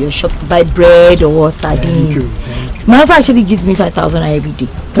bring him to your shop to buy bread or sardine. Thank you. My husband actually gives me 5,000 every day.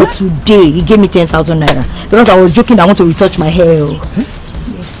 But today he gave me 10,000 naira because I was joking. I want to retouch my hair. Your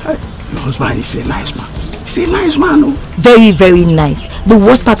husband is a nice man. He's a nice man, oh. Very, very nice. The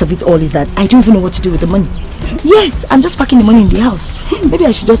worst part of it all is that I don't even know what to do with the money. Yes, I'm just packing the money in the house. Maybe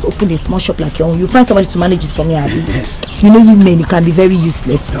I should just open a small shop like your own. You find somebody to manage it for me, Abby. Yes. You know you men, you can be very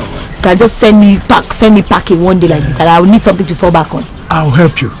useless. No. You can just send me packing one day like this, and I will need something to fall back on. I'll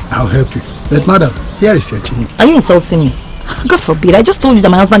help you. But madam, here is your change. Are you insulting me? God forbid. I just told you that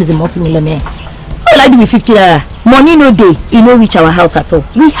my husband is a multi-millionaire. What will I do with 50 naira? Money no day. He no reach our house at all.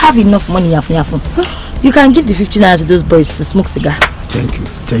 We have enough money, Yafu. You can give the 50 naira to those boys to smoke cigar. Thank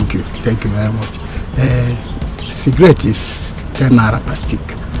you very much. Cigarette is 10 naira per stick.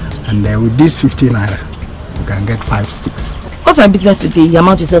 And with this 50 naira, you can get 5 sticks. What's my business with the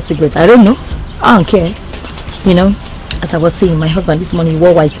amount you sell cigarettes? I don't know. I don't care. You know, as I was saying, my husband this morning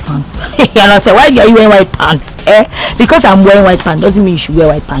wore white pants. And I said, why are you wearing white pants? Because I'm wearing white pants doesn't mean you should wear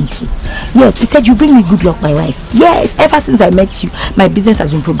white pants too. Yes, he said, you bring me good luck, my wife. Yes, ever since I met you, my business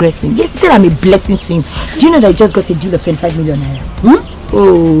has been progressing. Yes, he said I'm a blessing to him. Do you know that I just got a deal of 25 million naira?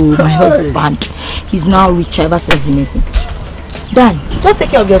 Oh, my husband. He's now rich ever since he met him. Dan, just take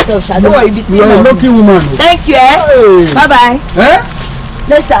care of yourself, Sha. Don't worry, be still. You're a lucky woman. Thank you, Hey. Bye-bye.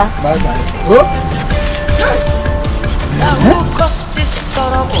 Later. Bye-bye. Oh. Now who caused this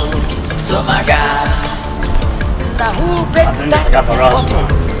trouble? So my God. Now who break that bottle?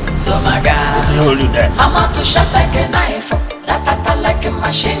 So my God. I'm out to shop like a knife, ratata like a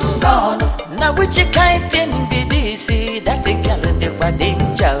machine gun. Now which kind thing be this? That the girl the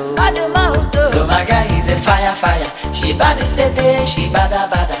danger. So my guy is a fire. She bada say she bada.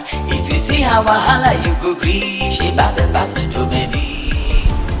 If you see how wahala you go gree, she bada pass to maybe.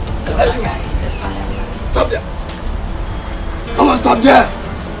 So my guy is a fire. Stop there. Come on, stop there.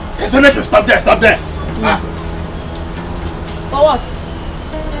 Yes, I make you stop there. For what?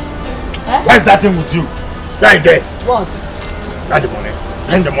 What is that thing with you? Right there. What? Got the money.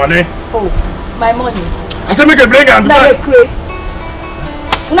 Bring the money. Oh, my money. I said make a bring and Not a crazy.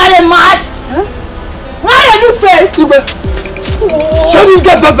 Not a mad. Why are you face? Show this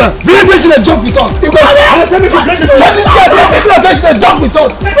guy Papa. Bring this in a jump with us. I said make a bring this. Show this guy Papa. Bring this in a jump with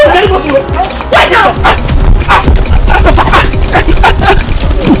us. Right now.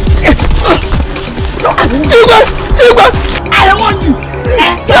 I don't want you.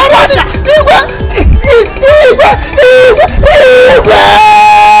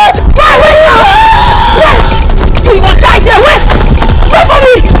 You will die there. Wait for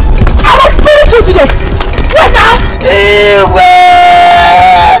me. I will finish you today. Wait now.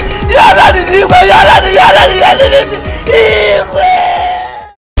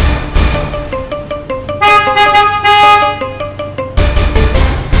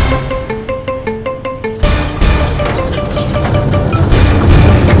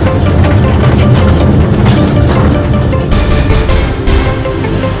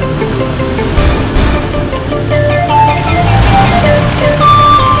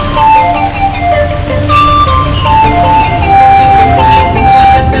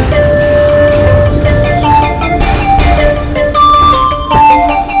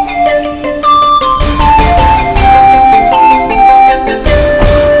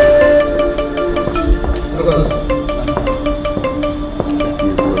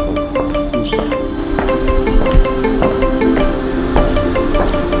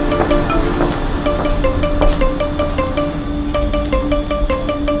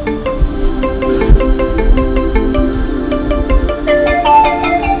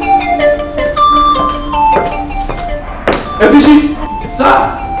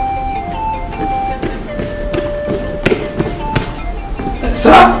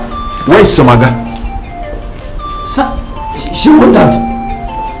 Where is Somaga? Sir, she went out.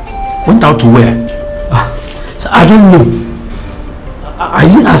 Went out to where? Sir, I don't know. I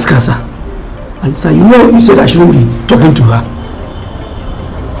didn't ask her, sir. And sir, you know, you said I shouldn't be talking to her.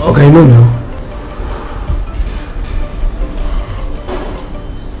 Okay, no.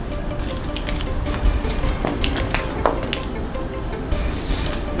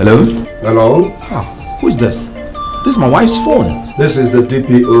 Hello? Hello? Who is this? This is my wife's phone. This is the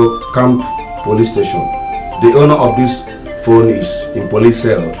DPO Camp Police Station. The owner of this phone is in police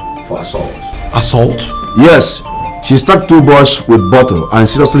cell for assault. Assault? Yes. She struck 2 boys with bottle and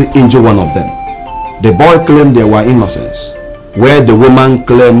seriously injured one of them. The boy claimed they were innocent, where the woman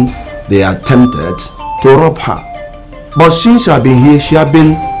claimed they attempted to rob her. But since she has been here, she has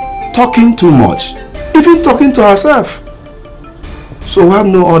been talking too much, even talking to herself. So we have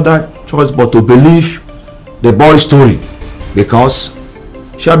no other choice but to believe the boy's story, because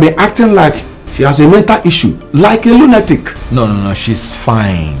she has been acting like she has a mental issue, like a lunatic. No, she's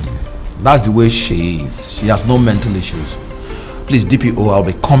fine. That's the way she is. She has no mental issues. Please, DPO, I'll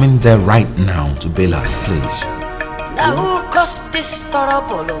be coming there right now to bail her, please. Now who caused this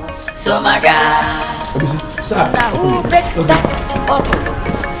trouble? So my God. Sir. Now who break that bottle?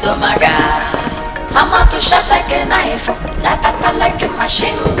 So my God. I'm out to shop like a knife, ratata like a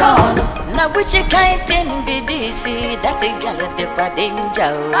machine gun. Now which kind thing be this? That the girl the danger.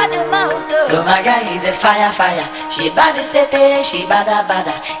 So my guy is a fire. She bada say she bada.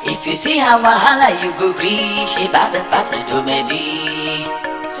 If you see how wahala you go gree, she bada pass to maybe.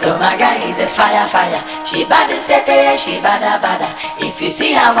 So my guy is a fire. She bada sete, she bada. If you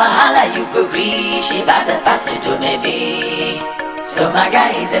see how wahala you go agree, she bada pass it to maybe. So my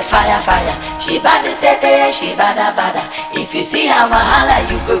guy is a fire. She bada sete, she bada. If you see how wahala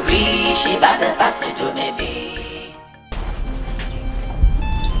you go agree, she bada pass it to maybe.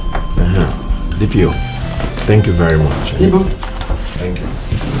 DPO, thank you very much. Ibu. Thank you.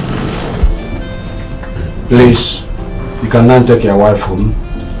 Please, you can now take your wife home.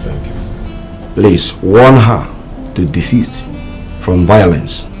 Thank you. Please warn her to desist from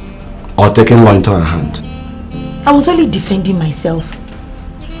violence or taking law into her hand. I was only defending myself.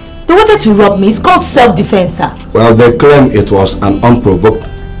 They wanted to rob me. It's called self-defense, sir. Well, they claim it was an unprovoked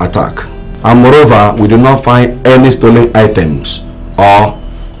attack. And moreover, we do not find any stolen items or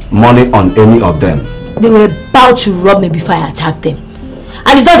money on any of them. They were about to rob me before I attacked them.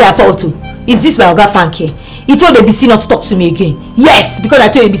 And it's not their fault too. It's this my Oga Frank here. He told ABC not to talk to me again. Yes, because I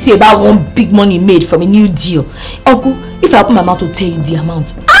told ABC about one big money made from a new deal. Uncle, if I open my mouth to tell you the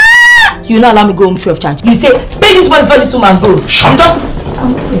amount, you will not allow me go home free of charge. You say, pay this money before this woman goes. Shut up.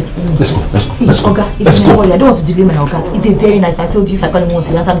 Let's go. Oga, it's Oga. I don't want to delay my Oga. He's a very nice man. I told you if I call him once,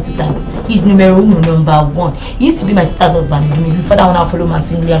 he'll answer me 2 times. He's number 1. He used to be my sister's husband. Before that one, I'll follow man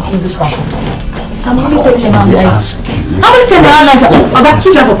to English one. I'm only telling them I'm nice. I'm only telling them I'm nice. Oga, if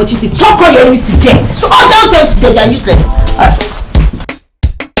you have opportunity, talk all your enemies to death. Oh, don't tell them to death. They are useless. Alright.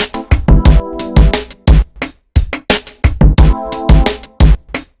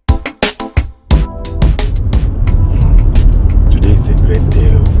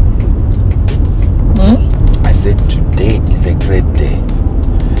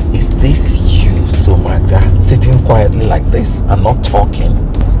 Quietly like this and not talking.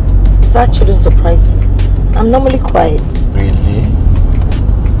 That shouldn't surprise you. I'm normally quiet. Really?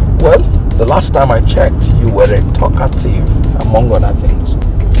 Well, the last time I checked, you were a talkative, among other things.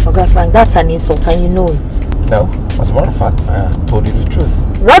 Okay, Frank, that's an insult and you know it. No, as a matter of fact, I told you the truth.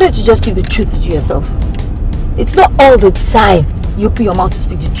 Why don't you just keep the truth to yourself? It's not all the time you open your mouth to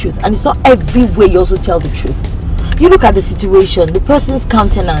speak the truth, and it's not every way you also tell the truth. You look at the situation, the person's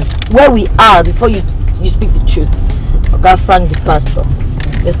countenance, where we are before you speak the truth. Okay, Frank the pastor,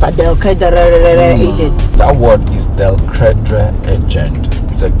 Mr. Dikeh agent. That word is Dikeh agent.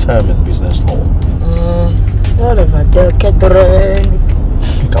 It's a term in business law. Whatever, Dikeh.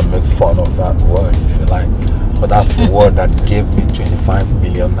 You can make fun of that word if you like, but that's the word that gave me 25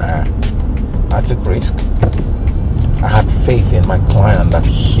 million naira. I took risk. I had faith in my client that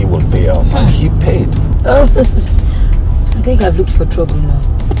he will pay up, and he paid. I think I've looked for trouble now.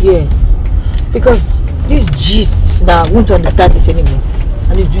 Yes, because these gists now won't understand it anymore.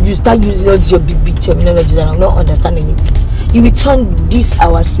 And if you start using all your big terminologies and I'm not understanding it, you will turn this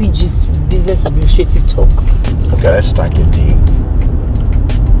our sweet gist to business administrative talk. Okay, let's strike a deal.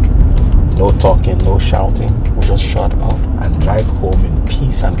 No talking, no shouting. We'll just shut up and drive home in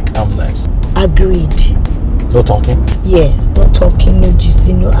peace and calmness. Agreed. No talking? Yes, no talking, no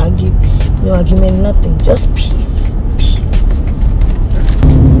gisting, no argument, nothing. Just peace.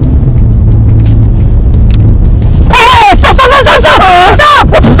 Stop!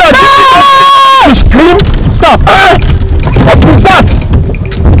 What is that? You scream? Stop! What is that?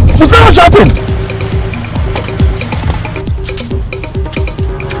 You start shouting!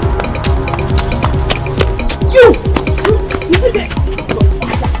 You did it!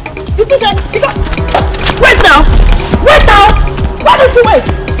 Wait now! Why don't you wait?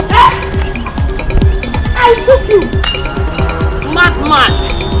 I took you! Madman!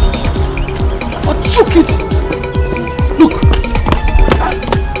 I took it! Look!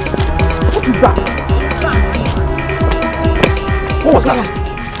 Put it back! What was that?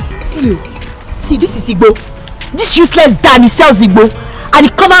 See, this is Igbo. This useless Dan, he sells Igbo. And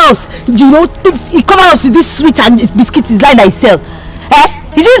he come out, he come out with this sweet and biscuit is like that he sell.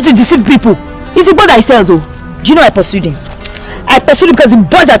 He's used to deceive people. It's Igbo that he sells, oh. Do you know I pursued him? I pursued him because the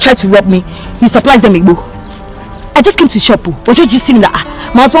boys that tried to rob me, he supplies them Igbo. I just came to the shop, oh. Was just seeing that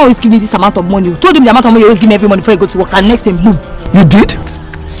my husband always give me this amount of money. Told him the amount of money he always give me every money before I go to work, and next time, boom. You did?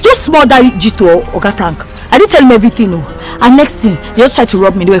 Just small that gist to Oga Frank. I didn't tell him everything, oh. And next thing, they just tried to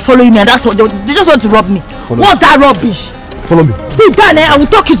rob me. They were following me, and that's what they just want to rob me. What's that rubbish? Follow me. See, Dan, I will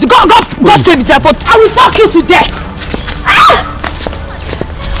talk you to go save yourself. I will talk you to death.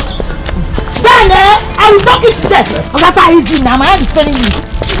 Dan, I will talk you to death. Oga Frank is in now. My hand is telling me.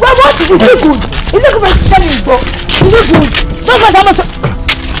 Well, what is it? Is it good? Is it good for telling you, bro? Is it good? Don't go down.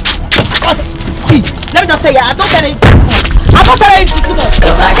 See, let me just tell you, I don't tell anything. I don't tell anything too much.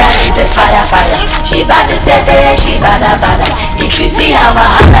 So my guy is a fire. She bada sete, she bada. If you see how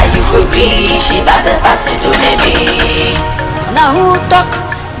wahala you go be, she bada pass it to me. Now who talk?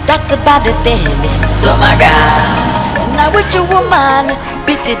 that body thing. So my God, now with your woman,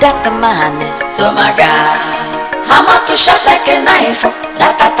 beat it at the man. So my God, I'm out to shot like a knife,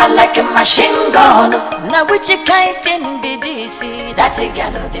 ratata like a machine gun. Now with your kind thing be this, that's a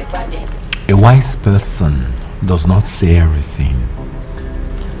gallo de body. A wise person does not say everything.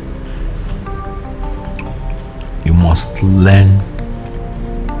 You must learn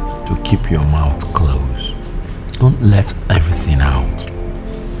to keep your mouth closed. Don't let everything out.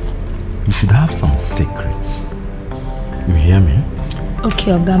 You should have some secrets. You hear me?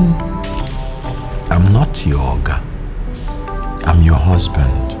 Okay, Ogam. I'm not your Oga. I'm your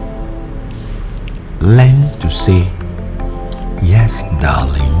husband. Learn to say, yes,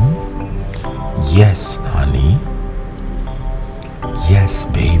 darling. Yes, honey. Yes,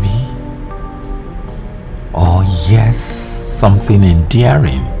 baby. Or yes, something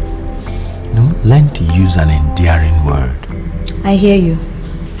endearing. No, learn to use an endearing word. I hear you.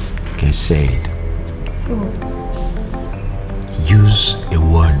 Okay, say it. So what? Use a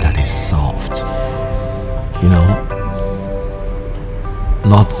word that is soft. You know,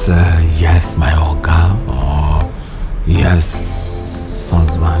 not yes, my Oga, or yes,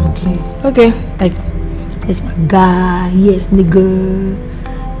 husband. Okay, like yes, my guy, yes, nigga,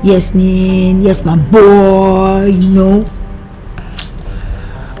 yes, man, yes, my boy, you know.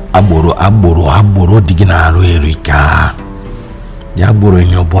 Aboro, digging around Erika. The aboro in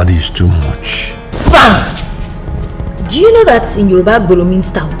your body is too much. Frank, do you know that in Yoruba, aboro means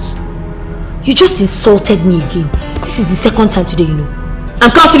stout? You just insulted me again. This is the second time today, you know. I'm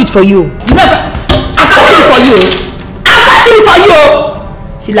counting it for you. Never. I'm counting it for you. I'm counting it for you.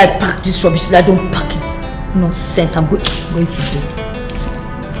 If you like pack this rubbish, if you like don't pack it. Nonsense. I'm going to bed.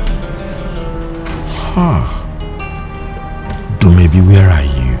 Maybe where are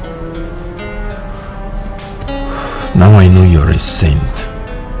you? Now I know you're a saint.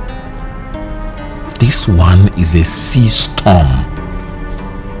 This one is a sea storm.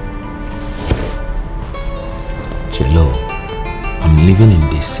 Chelo, I'm living in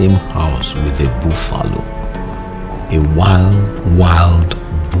the same house with a buffalo. A wild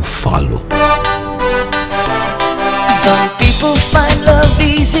buffalo. Some people find love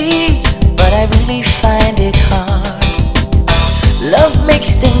easy, but I really find it hard. Love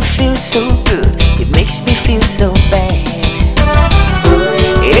makes them feel so good, it makes me feel so bad.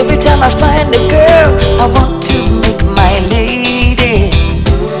 Every time I find a girl, I want to make my lady.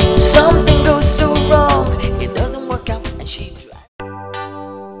 Something goes so wrong, it doesn't work out and she drives.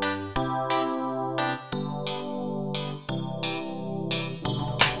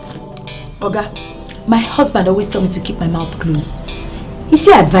 Oga, my husband always told me to keep my mouth closed. He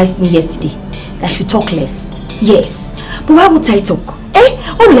still advised me yesterday that I should talk less. Yes. But why would I talk?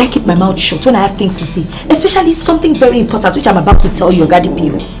 Why will I keep my mouth shut when I have things to say? Especially something very important which I'm about to tell you, Oga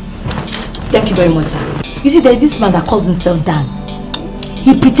Dikeh. Thank you very much, sir. You see, there is this man that calls himself Dan.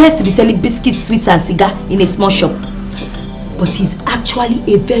 He pretends to be selling biscuits, sweets and cigar in a small shop. But he's actually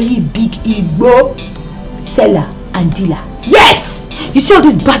a very big Igbo seller and dealer. Yes! You see all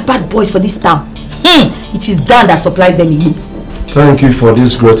these bad boys for this town? It is Dan that supplies them Igbo. Thank you for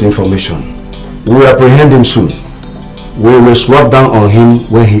this great information. We will apprehend him soon. We will swap down on him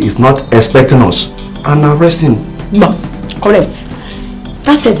when he is not expecting us and arrest him. No, correct.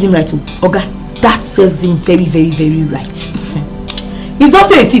 That serves him right, Oga. That serves him very, very, very right. He's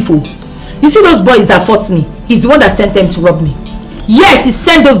also a thief. You see those boys that fought me? He's the one that sent them to rob me. Yes, he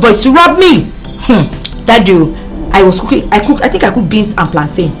sent those boys to rob me. That day, I was cooking. I think I cooked beans and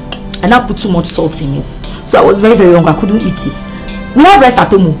plantain. And I put too much salt in it. So I was very, very hungry. I couldn't eat it. We have rice at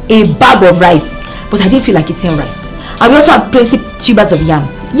home, a bag of rice. But I didn't feel like eating rice. And we also have plenty tubers of yam.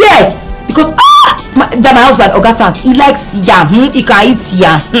 Yes, because my husband, Oga Frank, he likes yam. He can eat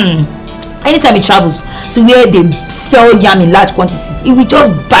yam. Anytime he travels to where they sell yam in large quantities, he will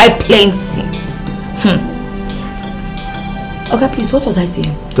just buy plenty. Okay, please, what was I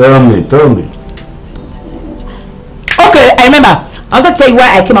saying? Tell me. Okay, I remember. I want to tell you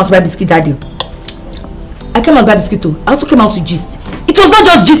why I came out to buy biscuit that day. I came out to buy biscuit too. I also came out to gist. It was not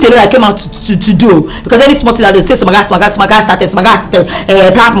just gist alone I came out to do, because any small thing that they say, your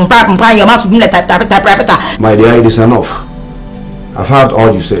mouth to be like type. My dear, it is enough. I've heard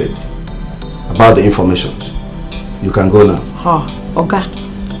all you said about the information. You can go now. Okay.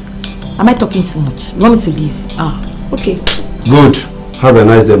 Am I talking too much? You want me to leave? Okay. Good. Have a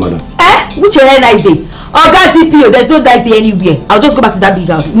nice day, madam. Which a nice day? Oga DPO, there's no nice day anywhere. I'll just go back to that big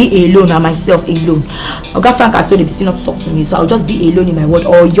house. Me alone and myself alone. Oga Frank has told the not to talk to me, so I'll just be alone in my world,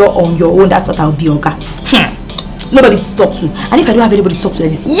 or you're on your own. That's what I'll be, Oga. nobody to talk to. And if I don't have anybody to talk to,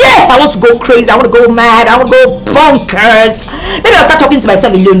 I want to go crazy, I want to go mad, I want to go bonkers. Maybe I'll start talking to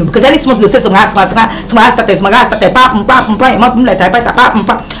myself alone because any small thing they say some guy started.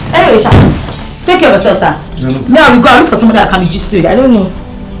 Anyway, take care of yourself, sir. Now we go and look for somebody that can be just doing. I don't know.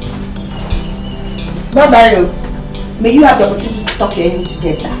 Bye-bye. May you have the opportunity to talk your enemies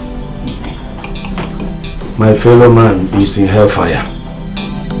together. My fellow man is in hellfire.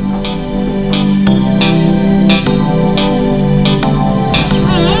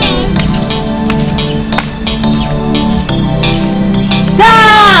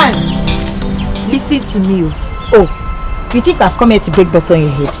 Dan! Listen to me. Oh, you think I've come here to break bets on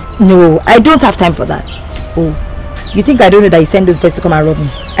your head? No, I don't have time for that. Oh, you think I don't know that you send those boys to come and rob me?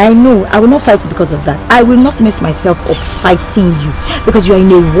 I know, I will not fight because of that. I will not mess myself up fighting you because you are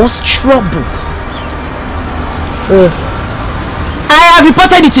in a worse trouble. I have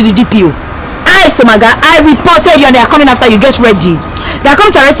reported you to the DPO. Somaga, I reported you and they are coming after you. Get ready. They are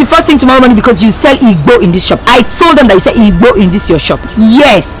coming to arrest you first thing tomorrow morning because you sell Igbo in this shop. I told them that you sell Igbo in this your shop.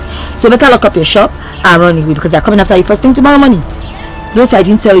 Yes. So better lock up your shop and run away because they are coming after you first thing tomorrow morning. Don't say I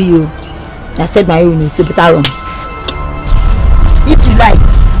didn't tell you. I said my own, so better run. If you like,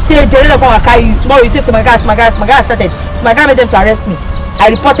 stay there. Tomorrow you say Somaga started. Somaga made them to arrest me.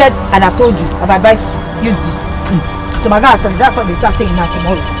 I reported and I've told you. I've advised you. Use it. Somaga started. That's what they start taking now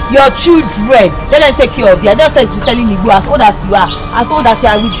tomorrow. Your children, let them take care of you. I don't say it's selling Igbo as old as you are. As old as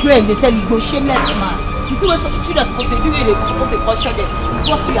you are with grain, they sell Igbo. Shameless man. You see what children are supposed to do? They're supposed to caution them. It's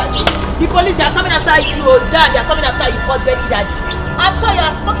what we are doing. The police, they are coming after you, dad. They are coming after you, pot belly dad. I'm sure you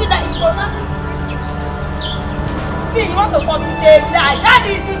are smoking that Igbo now. See, you want to form me say lie. That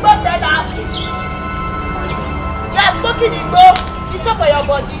is Igbo seller. You are smoking Igbo. It's sure for your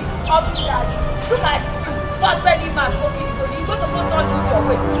body. Look at you. Pot belly man smoking Igbo. The Igbo supposed to lose your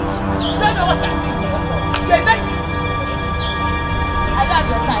weight. You don't know what I'm doing. You're very... I don't have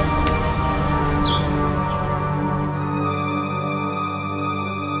your time.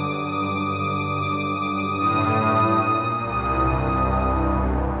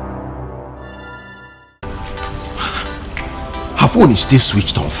 Her phone is still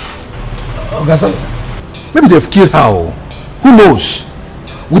switched off. Okay, sorry, sir. Maybe they've killed her. Who knows?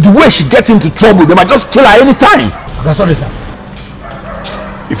 With the way she gets into trouble, they might just kill her anytime. Okay, sorry, sir.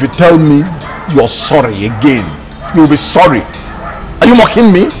 If you tell me you're sorry again, you'll be sorry. Are you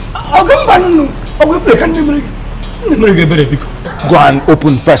mocking me? Go and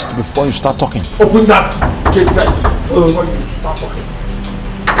open first before you start talking. Open that gate first before you start talking.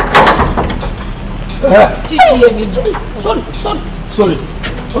 Sorry.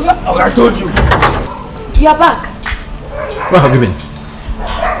 Okay, I told you. You are back. Where have you been?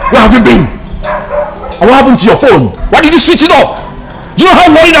 Where have you been? And what happened to your phone? Why did you switch it off? Do you know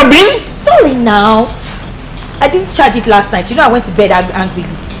how worried I've been? Sorry now. I didn't charge it last night. You know I went to bed angrily.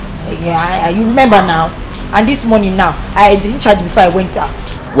 Yeah, you remember now. And this morning now, I didn't charge before I went out.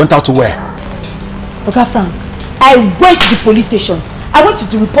 Went out to where? Okay, Frank. I went to the police station. I went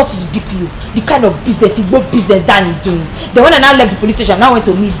to report to the DPO the kind of business, Igbo business Dan is doing. Then when I now left the police station, I now went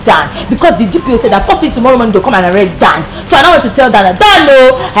to meet Dan because the DPO said that first thing tomorrow morning they'll come and arrest Dan. So I now went to tell Dan that Dan,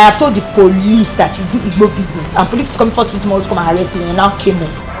 no, I have told the police that you do Igbo business and police is coming first thing tomorrow to come and arrest you, and I now came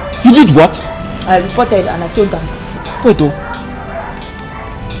home. You did what? I reported and I told Dan. Wait, oh.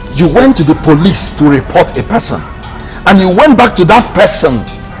 You went to the police to report a person and you went back to that person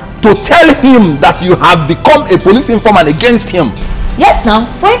to tell him that you have become a police informant against him. Yes, now,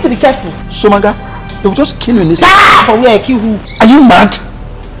 for him to be careful. Somaga, they will just kill you in this. Ah! For where I kill who? Are you mad?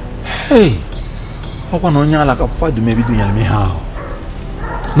 Hey. No,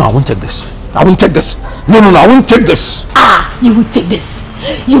 I won't take this. I won't take this. No, I won't take this. Ah, you will take this.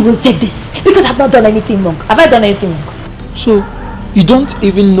 You will take this. Because I've not done anything wrong. Have I done anything wrong? So, you don't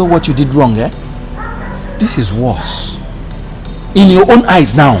even know what you did wrong, eh? This is worse. In your own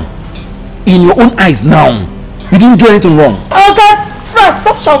eyes now. In your own eyes now. You didn't do anything wrong. Okay, Frank,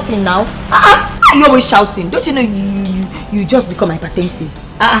 stop shouting now. You're always shouting. Don't you know you just become hypertensive?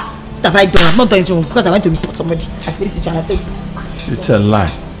 What have I done? I've not done anything wrong because I went to report somebody at police station and I told you. It's a lie.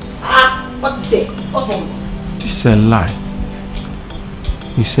 What's there? What's wrong? It's a lie.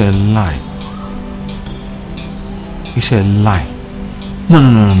 It's a lie. It's a lie. No.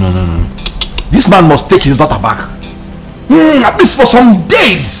 This man must take his daughter back. At least for some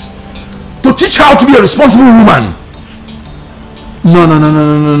days. To teach her how to be a responsible woman. No.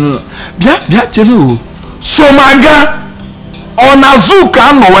 Bia chelu. Somaga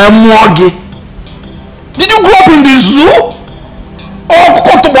onazuka no emuogi. Did you grow up in the zoo? Or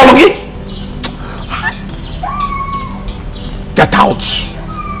kotobologi? Get out.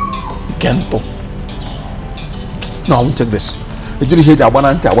 Gento. No, I won't take this. You didn't hear that one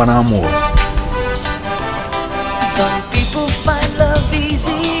more. Some people find love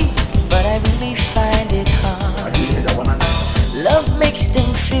easy, but I really find it hard. Love makes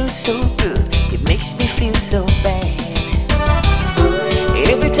them feel so good, it makes me feel so bad.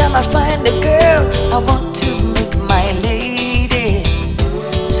 Every time I find a girl I want to make my lady,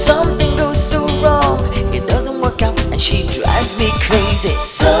 something goes so wrong, it doesn't work out, and she drives me crazy.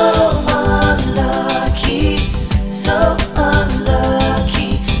 So unlucky, so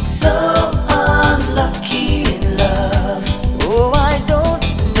unlucky, so unlucky in love. Oh, I don't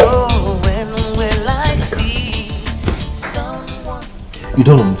know when will I see someone. You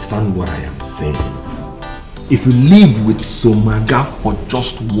don't understand what I am saying. If you live with Somaga for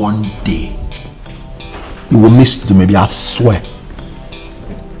just one day, you will miss Dumebi, I swear.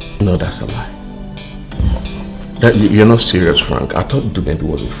 No, that's a lie. You're not serious, Frank. I thought Dumebi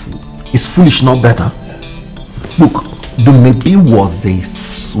was a fool. Is foolish not better? Look, Dumebi was a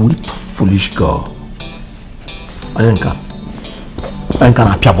sweet, foolish girl. Ayenka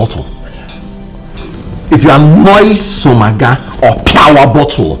na pia bottle. If you annoy Somaga or power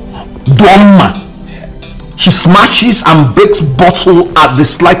bottle, Doma, she smashes and breaks bottle at the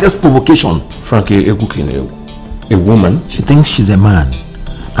slightest provocation. Frankie, a woman? She thinks she's a man,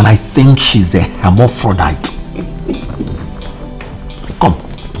 and I think she's a hermaphrodite. Come,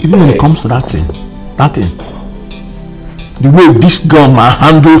 even when it comes to that thing, the way this girl man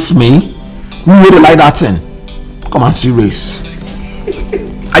handles me, we really like that thing. Come and see race.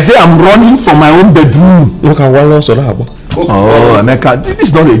 I say I'm running from my own bedroom. Look at one also. Oh, Emeka, this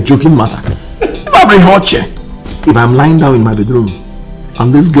is not a joking matter. If I bring hot chair, if I'm lying down in my bedroom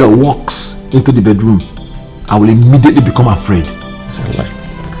and this girl walks into the bedroom, I will immediately become afraid.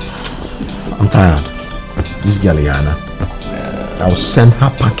 I'm tired. This girl Yana, I will send her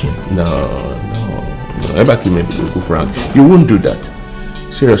packing. No. Frank, you won't do that.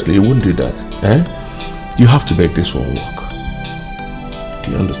 Seriously, you won't do that. Eh? You have to make this one work.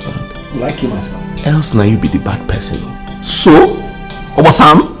 Do you understand? Will I kill myself? Else now you be the bad person. So?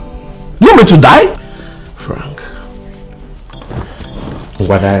 Obasam? You want me to die? Frank,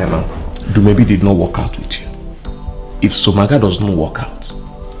 what I am, Dumebi did not work out with you. If Somaga does not work out,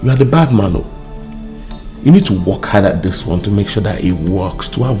 you are the bad man. You need to work hard at this one to make sure that it works,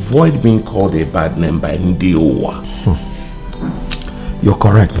 to avoid being called a bad name by Ndiowa. You're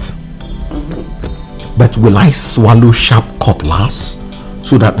correct. But will I swallow sharp cutlass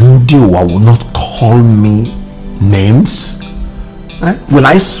so that Ndiowa will not call me names? Will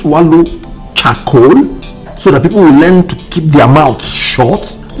I swallow charcoal so that people will learn to keep their mouths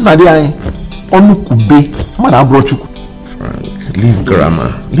shut? Frank, leave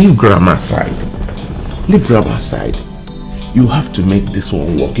grammar. Leave grammar aside. Leave grammar aside. You have to make this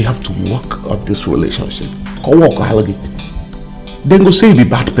one work. You have to work on this relationship. Then go say you be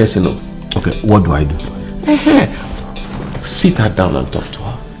bad person. Okay, what do I do? Sit her down and talk to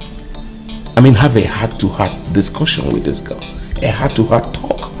her. I mean, have a heart-to-heart discussion with this girl. A heart-to-heart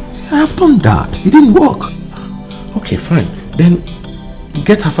talk. I have done that. It didn't work. Okay, fine. Then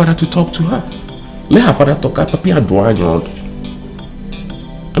get her father to talk to her. Let her father talk.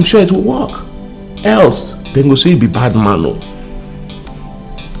 I'm sure it will work. Else, then go say you be bad man.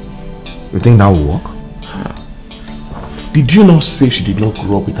 You think that will work? Did you not say she did not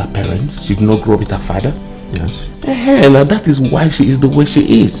grow up with her parents? She did not grow up with her father? Yes. Now that is why she is the way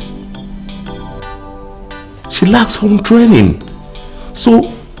she is. She lacks home training. So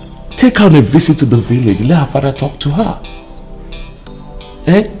take her on a visit to the village. Let her father talk to her.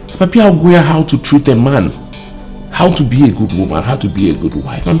 Papi, I'll go how to treat a man, how to be a good woman, how to be a good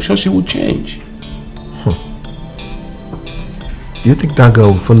wife. I'm sure she will change. Do you think that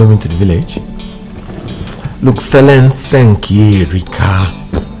girl will follow me to the village? Look, Stellen Senki Rika.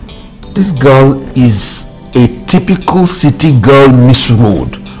 This girl is a typical city girl Miss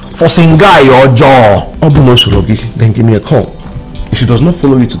Road. For Singai or Jaw. Then give me a call. If she does not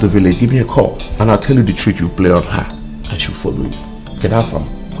follow you to the village, give me a call and I'll tell you the trick you play on her and she'll follow you. Get out from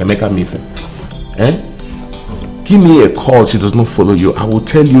Give me a call. She does not follow you. I will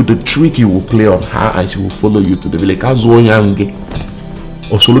tell you the trick you will play on her and she will follow you to the village.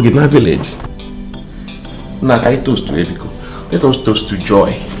 Or solo get my village. Now I toast to Ebiko. Let us toast to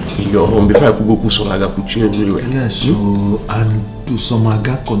joy in your home before I could go put Somaga put you everywhere. Yes, so and to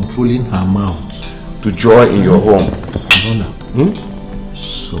Somaga controlling her mouth. To joy in your home.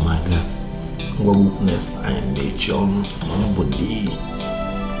 Somaga. Next time they chum nobody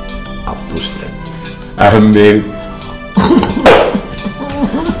have toasted.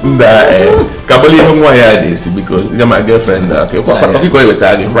 Kabali don't want this because you're my girlfriend. Okay,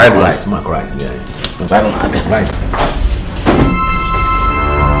 fried rice. Yeah. I don't have it, right?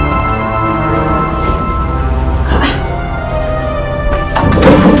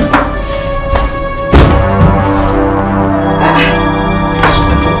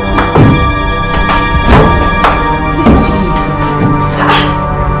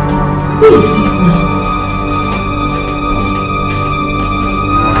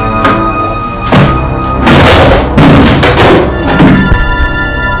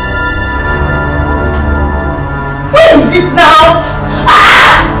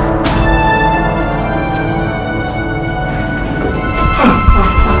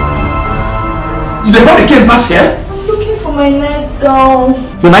 Pass here? I'm looking for my nightgown.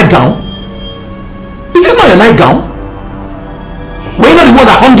 Your nightgown? Is this not your nightgown? Were you not the one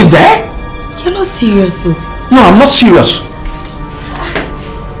that hung it there? You're not serious, so. No, I'm not serious.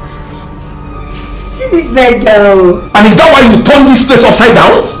 See this nightgown? And is that why you turned this place upside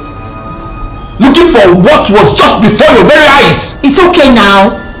down? Looking for what was just before your very eyes? It's okay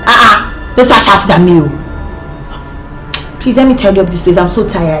now. Don't start shouting at me. Please let me tidy up this place. I'm so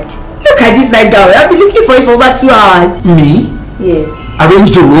tired. Look at this nightgown. I've been looking for it for over 2 hours. Me? Yes.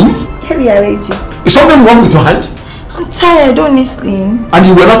 Arrange the room? Let me arrange it. Is something wrong with your hand? I'm tired, honestly. And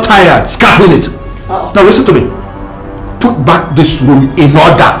you were not tired, scattering it. Oh. Now listen to me. Put back this room in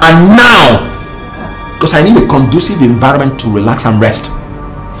order, and now! Because I need a conducive environment to relax and rest.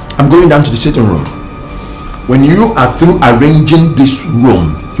 I'm going down to the sitting room. When you are through arranging this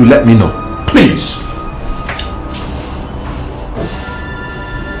room, you let me know. Please.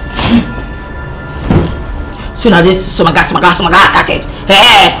 So now this Somaga started.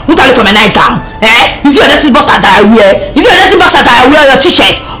 Hey, who tell you from my nightgown? Hey, is it your dirty boxers that I wear? Is it your dirty boxers that I wear your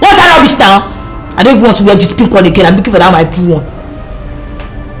t-shirt? What's that rubbish now? I don't even want to wear this pink one again. I'm looking for that my blue one.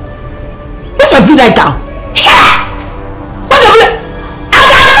 Where's my blue nightgown? Hey! What's your blue? I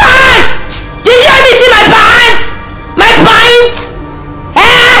got pants! Did you let me see my pants? My pants?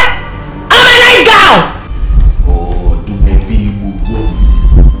 Hey! I'm a nightgown! Oh, do maybe you go.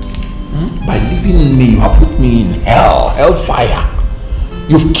 By leaving me, you have put me in hellfire.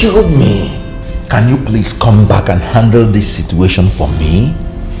 You've killed me. Can you please come back and handle this situation for me?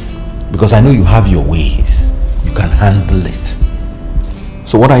 Because I know you have your ways. You can handle it.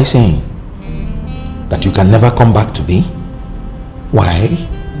 So what are you saying? That you can never come back to me? Why?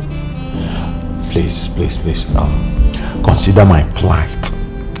 Please, consider my plight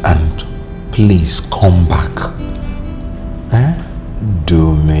and please come back.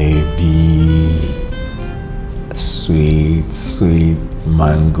 Do maybe sweet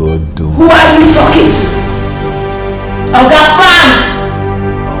mango do. Who are you talking to? Oga Frank!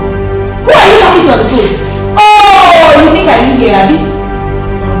 Who are you talking to on the phone? Oh, you think I live here, Abby?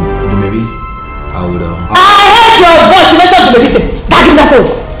 Do maybe I would I heard your voice. You mentioned Do maybe. Give me that phone.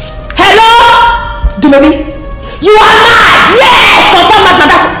 Hello? Do maybe? You are mad! Yes! Confirm mad man,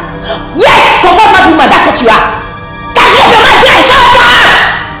 yes! Confirm mad woman, that's what you are. That's what your mad there! Shut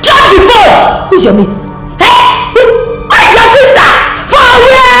up! Drop the phone! Who's your mate? Hey? Where's your sister? For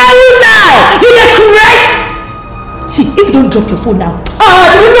where is that? You the crazy! See, if you don't drop your phone now, I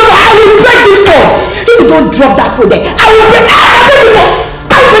will break this phone! If you don't drop that phone there, I will break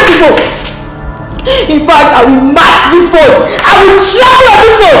this phone! In fact, I will match this phone! I will trample on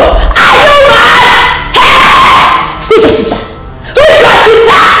this phone! Are you mad? Hey! Who's your sister? Who's your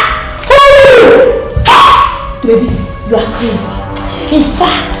sister? Who are you? Hey! Baby, you are crazy. In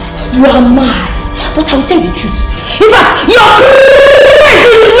fact, you are mad. But I will tell you the truth. In fact, you are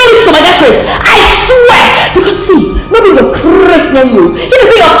crazy. No, so my God, crazy. I swear. Because see, nobody will crazy near you. If you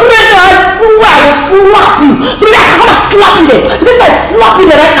think you're crazy, I swear I will slap you. Maybe I can come and slap you there. Because if I slap you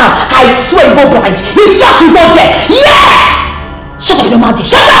there right now, I swear you go blind. In fact, you go dead. Yes! Shut up your mouth there.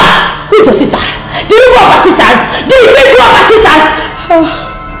 Shut up! Who is your sister? Do you grow up as sisters? Do you really grow up as sisters? Oh,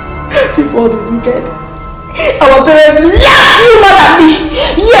 this world is wicked. Our parents left you more than me.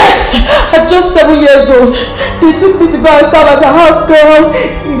 Yes, I'm just 7 years old. They took me to go and serve as a house girl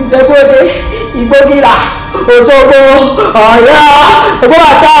in Dikeh, Ibogira, Ojogo, Oya,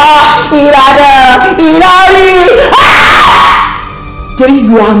 Ogbata, Irada, Irari.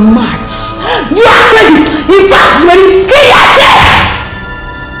 Baby, you are mad. You are crazy. In fact, you already kill yourself.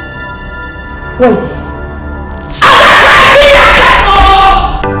 What is it?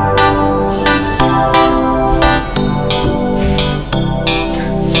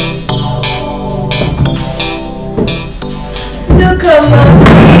 Look at my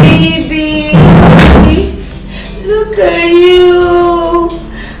baby. Look at you.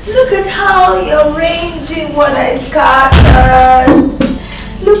 Look at how you're arranging what I scattered.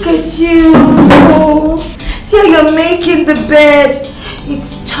 Look at you. See how you're making the bed.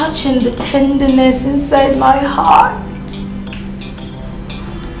 It's touching the tenderness inside my heart.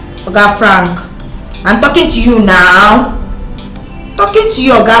 Oga Frank, I'm talking to you now. Talking to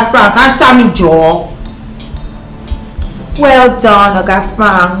you, Oga Frank. Answer me, Joe. Well done, Oga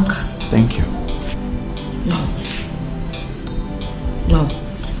Frank. Thank you. No.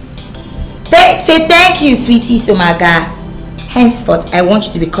 Say thank you, Sweetie Somaga. Henceforth, I want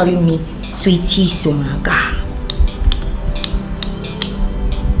you to be calling me Sweetie Somaga.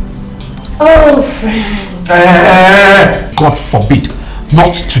 Oh, friend. God forbid.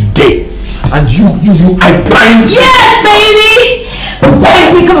 Not today. And you, I bind you. Yes, baby!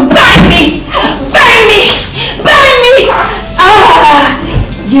 Bind me, come on, bind me! Bind me! Bind me! Ah!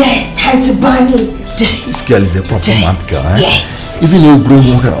 Yes, time to bind me. This girl is a proper mad girl, eh? Yes. Even though bro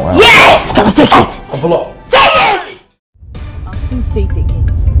walking around. Yes! Come on, take it! Take it! I'll still say it again.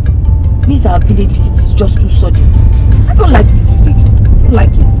 This our village visit is just too sudden. I don't like this village. I don't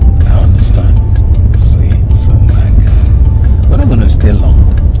like it. I understand. Sweet, so my girl. We're not going to stay long.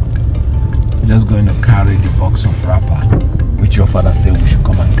 We're just going to carry the box of wrapper, which your father said we should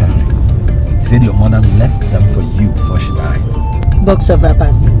come and carry. He said your mother left them for you before she died. Box of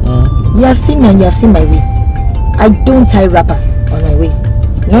wrappers. You have seen me and you have seen my waist. I don't tie wrapper on my waist.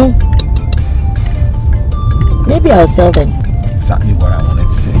 No. Maybe I'll sell them. Exactly what I wanted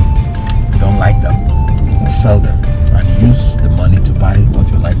to say. You don't like them, sell them and use the money to buy what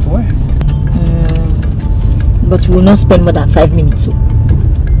you like to wear. But we will not spend more than 5 minutes so.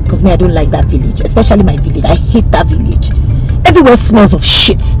 Because me, I don't like that village. Especially my village. I hate that village. Everywhere smells of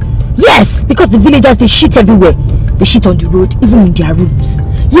shit. Yes, because the villagers, they shit everywhere. They shit on the road, even in their rooms.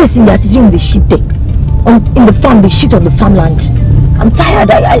 Yes, in their sitting room, they shit there. In the farm, they shit on the farmland. I'm tired.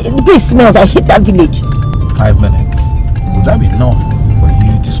 The place smells. I hate that village. 5 minutes. Would that be enough for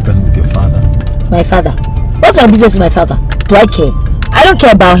you to spend with your father? My father? What's my business with my father? Do I care? I don't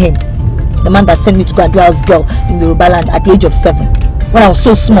care about him. The man that sent me to go and do house girl in Yoruba land at the age of 7. When I was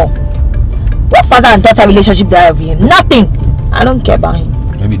so small. What father and daughter relationship do I have with him? Nothing. I don't care about him.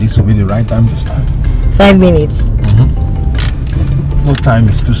 Maybe this will be the right time to start. 5 minutes. No time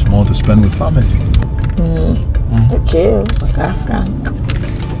is too small to spend with family. Okay, Oga Frank.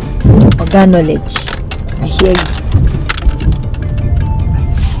 Oga knowledge. I hear you.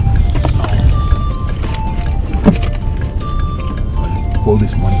 Hold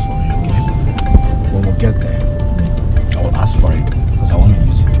this money for me, okay? When we get there, I will ask for it because I want to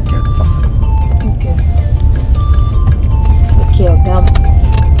use it to get something. Okay. Okay, Oga.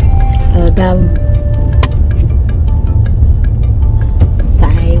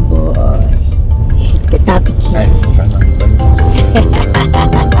 Fine boy. Better picking.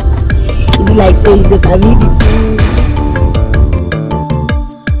 You be like saying this, I read it.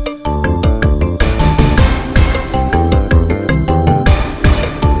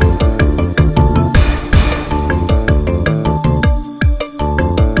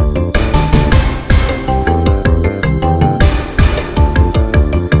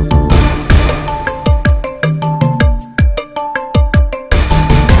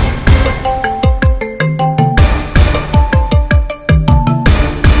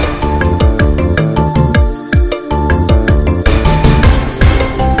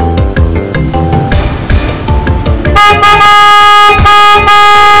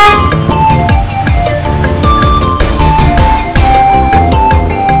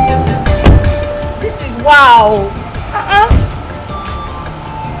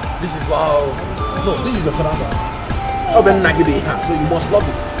 So you must love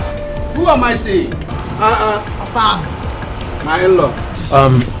it. Who am I saying? Papa. My in-law.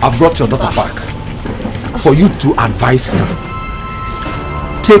 I've brought your daughter back for you to advise her.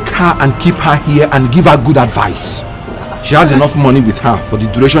 Take her and keep her here and give her good advice. She has enough money with her for the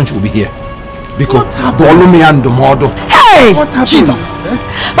duration she will be here. Because Bolome and the model. Hey! Jesus!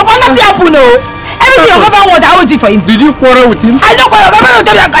 Papa, nothing happened, no. Everything your government wants, I always do for him. Did you quarrel with him? I don't quarrel. Your government will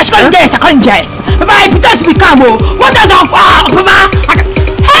tell me I can't guess. Papa, I pretend to be calm. What does that Papa?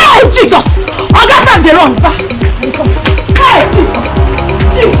 Hey, Jesus! I got that the wrong. Hey,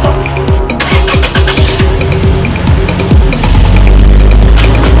 Jesus!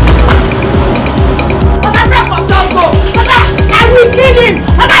 I will kill him!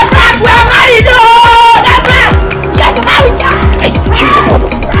 Papa, we are married! Yes, married!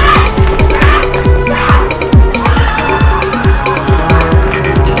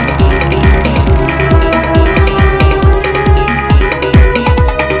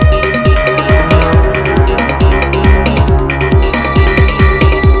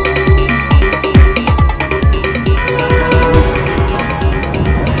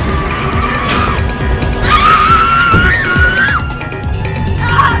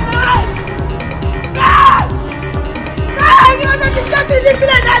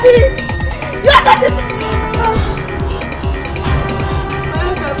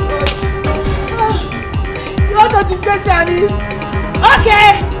 you.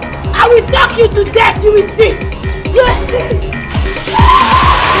 Okay, I will knock you to death. You will see. You will see.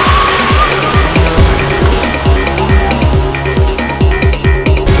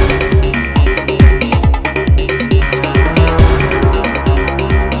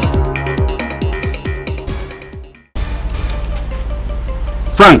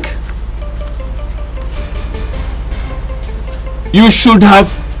 Frank, you should have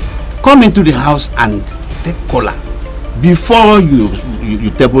come into the house and take cola before you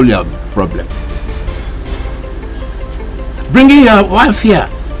table your problem. Bringing your wife here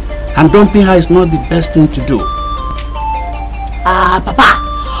and dumping her is not the best thing to do.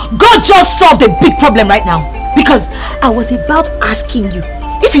 Papa, God just solved a big problem right now. Because I was about asking you,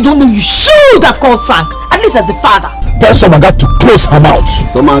 if you don't know, you should have called Frank, at least as the father. Tell Somaga to close her mouth.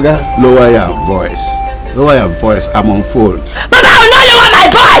 Somaga, lower your voice. Lower your voice, I'm on phone. Papa, I will not lower my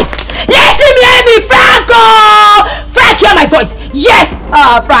voice. Let him hear me, Franco. Frank, hear my voice. Yes,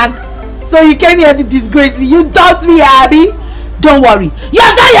 Frank. So you came here to disgrace me. You dumped me, Abby. Don't worry. You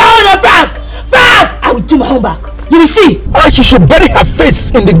have done your own, Frank. Frank, I will do my own back. You will see. She should bury her face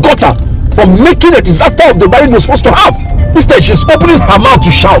in the gutter for making a disaster of the marriage we're supposed to have. Instead, she's opening her mouth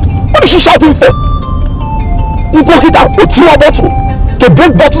to shout. What is she shouting for? You go hit her with your bottle. To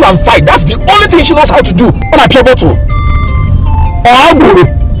break bottle and fight. That's the only thing she knows how to do on a pure bottle.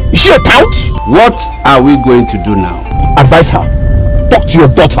 Is she a tout? What are we going to do now? Advise her. Talk to your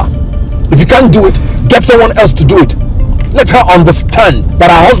daughter. If you can't do it, get someone else to do it. Let her understand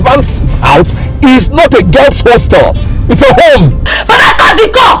that her husband's house is not a girl's hostel. It's a home. But I cut the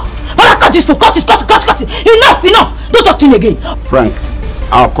call. But I cut this for cut it. Enough. Don't talk to me again. Frank,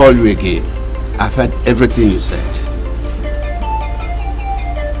 I'll call you again. I've heard everything you said.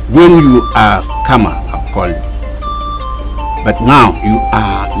 When you are calmer, I'll call you. But now you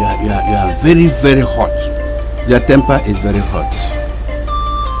are very, very hot. Your temper is very hot.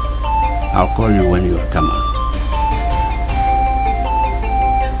 I'll call you when you are calmer.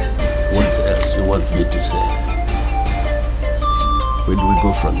 What else you want me to say? Where do we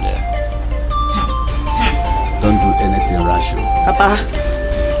go from there? Don't do anything rash. Papa,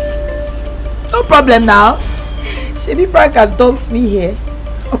 no problem now. Shebi Frank has dumped me here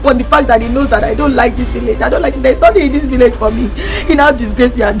upon the fact that he knows that I don't like this village. I don't like it. There's nothing in this village for me. He now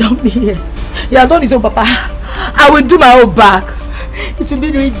disgraced me and dumped me here. He has done his own, Papa. I will do my own back. It will be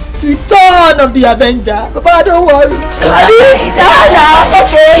the return of the Avenger. Papa, don't worry. So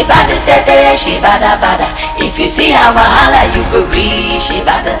if you see how wahala you go reach,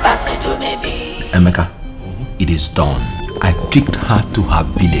 maybe. Emeka, it is done. I took her to her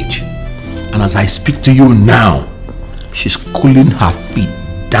village. And as I speak to you now, she's cooling her feet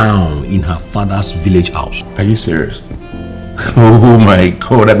down in her father's village house. Are you serious? Oh my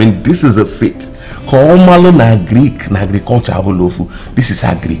God, I mean, this is a fit. Homalo na Greek, na agriculture abolofu. This is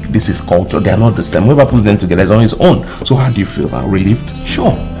her Greek, this is culture. They are not the same. Whoever puts them together is on his own. So how do you feel now? Relieved?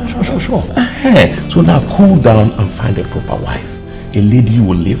 Sure. So now cool down and find a proper wife. A lady you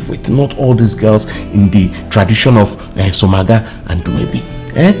will live with. Not all these girls in the tradition of Somaga and Dumebi.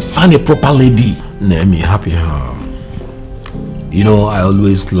 Find a proper lady. Name me happy her. You know, I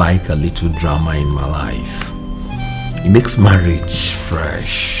always like a little drama in my life. It makes marriage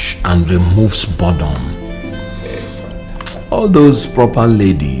fresh and removes boredom. All those proper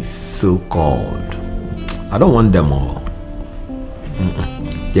ladies, so-called, I don't want them all.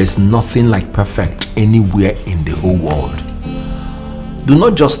 There's nothing like perfect anywhere in the whole world. Do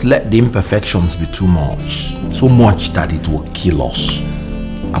not just let the imperfections be too much. So much that it will kill us.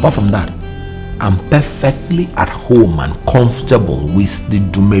 Apart from that, I'm perfectly at home and comfortable with the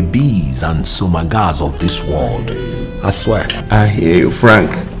Dumebis and Somagas of this world. I swear. I hear you, Frank.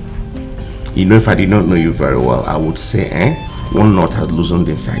 You know, if I did not know you very well, I would say, one knot has loosened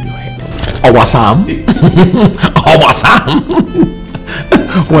inside your head. Awesome. Awesome.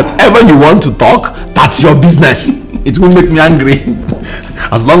 Whatever you want to talk, that's your business. It will make me angry.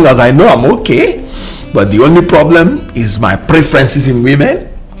 As long as I know I'm okay. But the only problem is my preferences in women,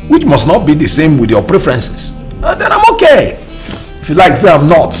 which must not be the same with your preferences. Then I'm okay. If you like, say I'm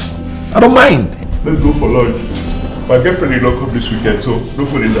not. I don't mind. Let's go for lunch. My girlfriend did not come this weekend, so no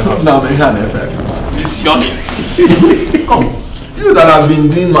food in the house. No, man, it's yummy. Come, you that have been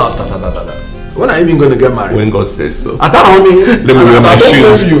doing mouth. When are you even going to get married? When God says so. I don't mean. Let me wear my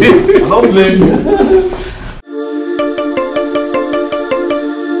shoes. I don't blame you.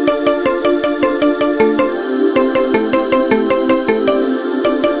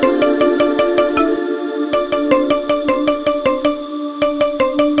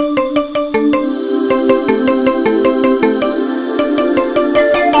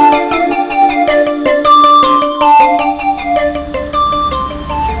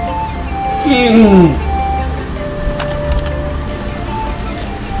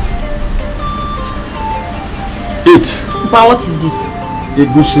 Eat. Papa, what is this?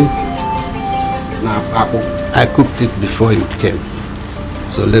 Egusi. Now, apple. I cooked it before you came.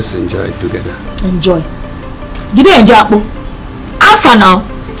 So let's enjoy it together. Enjoy. Did you enjoy apple? Answer now.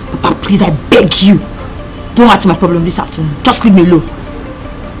 Papa, please, I beg you. Don't add to my problem this afternoon. Just leave me alone.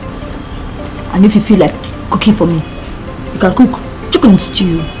 And if you feel like cooking for me, you can cook chicken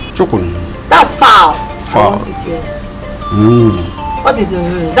stew. Chicken? That's fowl. Fowl. I want it, yes. What is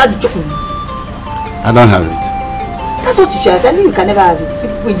is that the chicken? I don't have it. That's what you should say. I knew you can never have it.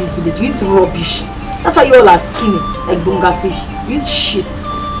 People in this village, you eat rubbish. That's why you all are skinny, like bunga fish. You eat shit.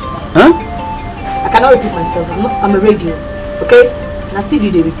 Huh? I cannot repeat myself. I'm a radio. Okay? Now still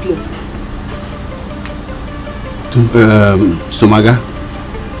do the replay. Sumaga,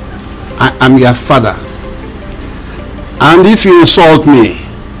 I'm your father. And if you insult me,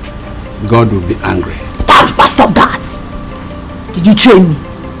 God will be angry. Stop that! Did you train me?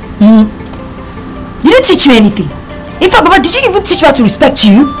 Did you teach me anything? In fact, Papa, did you even teach me how to respect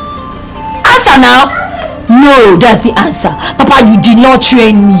you? Answer now! No, that's the answer. Papa, you did not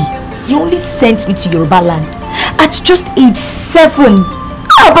train me. You only sent me to Yoruba land at just age 7.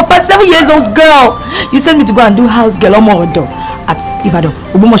 Oh, Papa, 7 years old girl. You sent me to go and do house girl odo at Ibadan,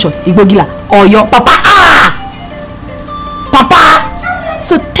 Ogbomoso, Igbogila, Oyo. Papa, Papa!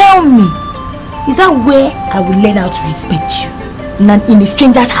 So tell me, is that where I will learn how to respect you? In a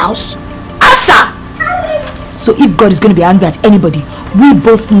stranger's house? Answer! So if God is going to be angry at anybody, we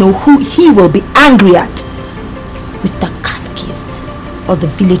both know who he will be angry at. Mr. Catechist or the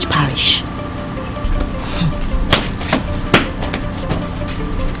village parish.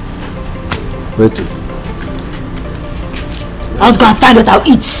 Wait. I was going to find what I'll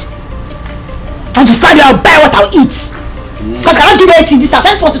eat. And to find out I'll buy what I'll eat. Because I cannot give anything in this house.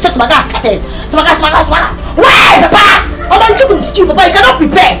 I just want to set my gas started. Wait, Papa! I'm not chicken stew, Papa. You cannot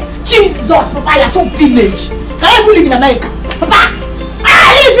prepare. Jesus, Papa, you're so village. Can I even live in America? Papa!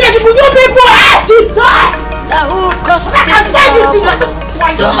 Live in village, you people! Jesus! Now who caused this trouble?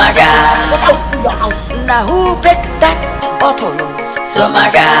 So my God. Now who break that bottle? So my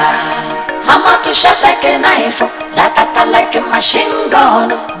God. I'm out to shot like a knife. That like a machine gun.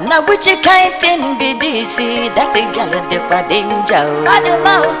 Now which kind thing be this? That a girl de danger.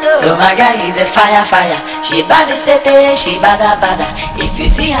 So my guy is a fire. She bad sete, she bada. If you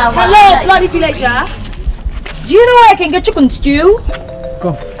see how hello, bloody villager. Do you know where I can get chicken stew?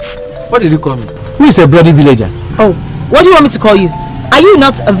 Come. What did you call me? Who is a bloody villager? Oh, what do you want me to call you? Are you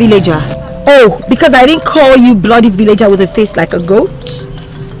not a villager? Oh, because I didn't call you bloody villager with a face like a goat?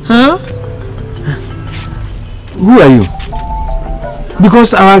 Huh? Who are you?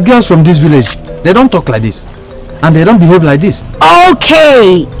 Because our girls from this village, they don't talk like this. And they don't behave like this.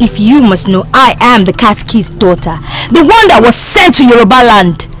 Okay, if you must know, I am the Catechist's daughter. The one that was sent to Yoruba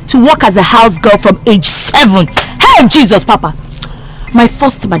land to work as a house girl from age 7. Hey, Jesus, Papa. My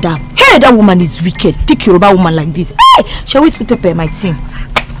first madam. Hey, that woman is wicked. Pick Yoruba woman like this. Hey, she always put pepper in my team.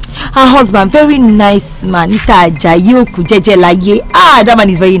 Her husband, very nice man. Mr. Ajayoku Jejelaye. That man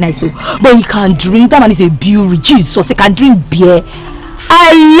is very nice. But he can't drink. That man is a beauty. Jesus, he can drink beer.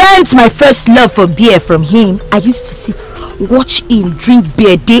 I learned my first love for beer from him. I used to sit, watch him drink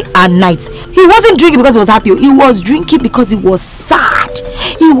beer day and night. He wasn't drinking because he was happy. He was drinking because he was sad.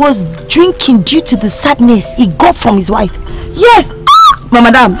 He was drinking due to the sadness he got from his wife. Yes. My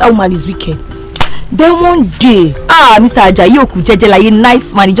madam, that woman is wicked. Then one day, Mr. Ajayoku Jejelaye,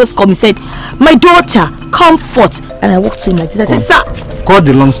 nice man, he just called me and said, my daughter, come forth. And I walked to him like this. I said, sir. Cut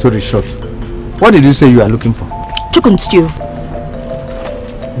the long story short. What did you say you are looking for? Chicken stew.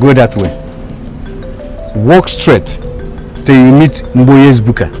 Go that way. Walk straight till you meet Mboye's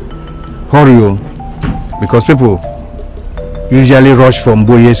Buka. Hurry, because people usually rush for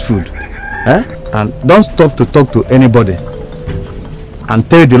Mboye's food. And don't stop to talk to anybody. And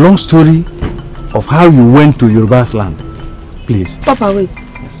tell the long story of how you went to Yoruba's land. Please. Papa, wait.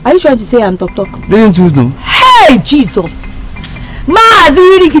 Are you trying to say I'm talk? Didn't you know? Hey, Jesus!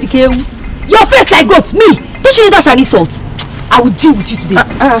 Your face like goat. Me! Don't you know that's an insult? I will deal with you today.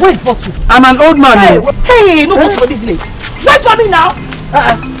 Where's bottle? I'm an old man. Hey, no bottle for this village. Wait for me now.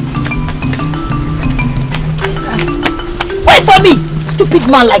 Wait for me, stupid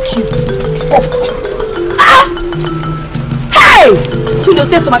man like you. Hey! You know,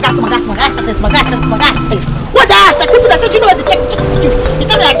 say some guys. What the ass? The people that said you know where to check you. You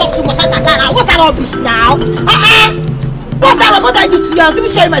tell me I talk too much. What's that rubbish now? What's that rubbish I do to you? I was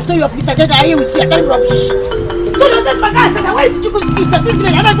even sharing my story of Mr. Jeje. I hear with you. I tell him rubbish. So you said my guys, why did you go to this village?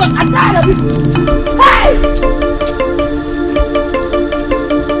 I'm tired of it. Hey!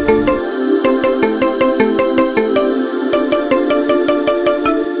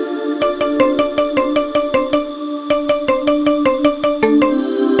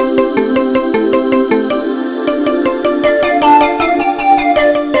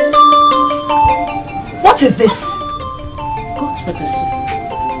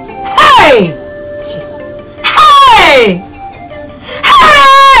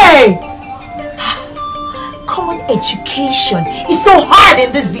 kitchen is so hard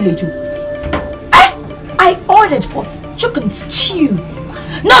in this village. I ordered for chicken stew,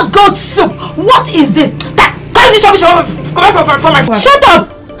 not goat soup. What is this? Come this rubbish from my phone. Shut up!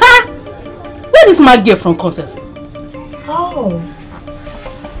 Huh? Where is my girl from concert? Oh.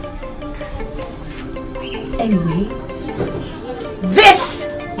 Anyway, this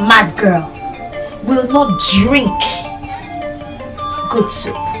mad girl will not drink good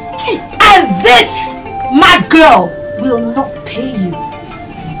soup. And this mad girl will not pay you.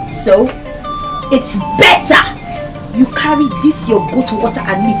 So, it's better you carry this your goat water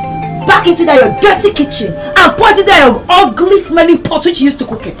and meat back into that your dirty kitchen and put it in your ugly smelling pot which you used to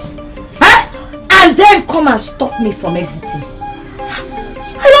cook it. Huh? And then come and stop me from exiting.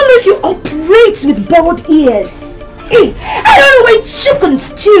 I don't know if you operate with borrowed ears. Hey, I don't know when chicken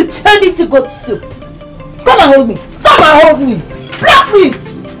stew turned into goat soup. Come and hold me. Come and hold me. Block me.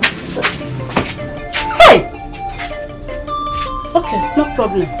 Hey. Okay, no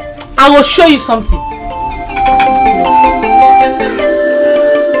problem. I will show you something.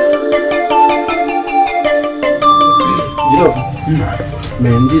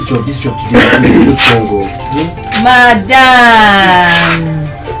 Man, this job today is so strong. Madam.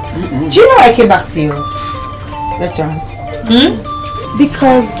 Do you know I came back to your restaurant?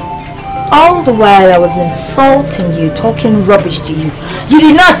 Because all the while I was insulting you, talking rubbish to you, you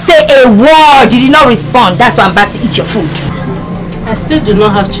did not say a word, you did not respond. That's why I'm back to eat your food. I still do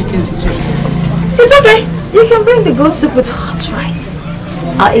not have chicken stew. It's okay. You can bring the goat soup with hot rice.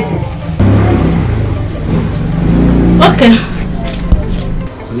 I'll eat it. Okay.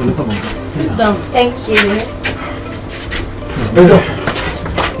 Sit down. Thank you.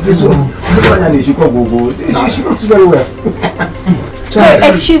 This one, she cooks very well. So,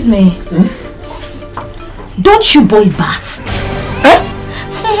 excuse me. Don't you boys bath? Huh?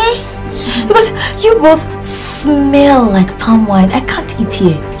 Because you both smell like palm wine. I can't eat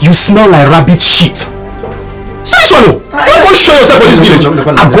here. You smell like rabbit shit. Seriously, you go show yourself for this village.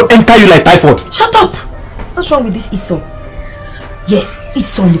 I'm going to enter you like typhoid. Shut up! What's wrong with this Esau? Yes,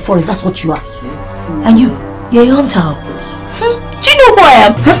 Esau in the forest, that's what you are. And you're a hunter. Do you know who I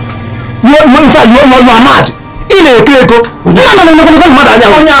am? You are mad. Where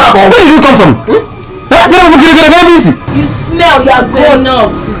did you come from? You smell, you are good.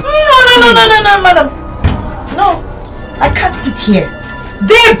 Enough. No, madam. No, I can't eat here.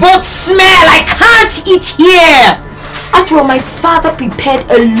 They both smell. I can't eat here. After all, my father prepared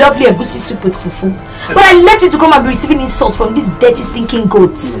a lovely egusi soup with fufu. But I left you to come and be receiving insults from these dirty, stinking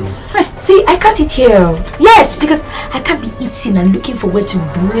goats. See, I can't eat here. Yes, because I can't be eating and looking for where to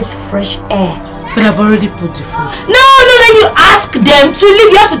breathe fresh air. But I've already put the food. No, you ask them to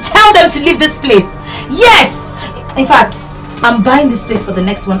leave. You have to tell them to leave this place. Yes. In fact, I'm buying this place for the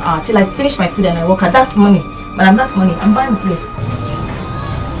next 1 hour till I finish my food and I walk out. That's money. Madam, that's money. I'm buying the place.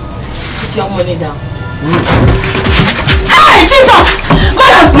 Put your money down. Hey, Jesus!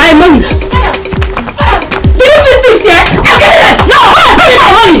 Madam! My money! Madam! Do you feel this here? I'll get it! No! Give me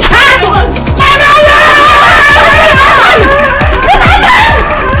my money!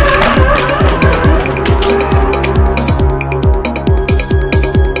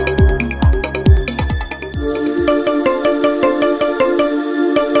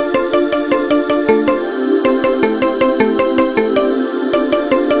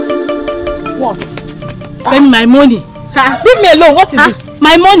 What? Pay me my money. Leave me alone. What is it?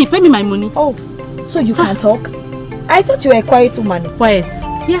 My money. Pay me my money. Oh, so you can't talk? I thought you were a quiet woman. Quiet?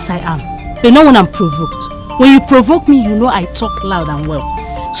 Yes, I am. But not when I'm provoked. When you provoke me, you know I talk loud and well.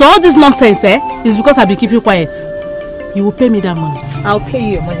 So all this nonsense, is because I've been keeping quiet. You will pay me that money. I'll pay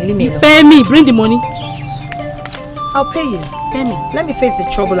you your money. Leave me alone. Pay me. Bring the money. I'll pay you. Pay me. Let me face the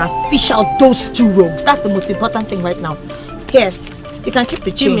trouble and fish out those two rogues. That's the most important thing right now. Here, you can keep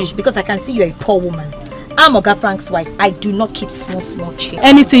the change because I can see you're a poor woman. I'm Oga Frank's wife. I do not keep small change.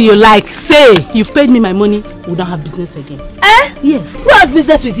 Anything you like, say. You've paid me my money, we don't have business again. Yes. Who has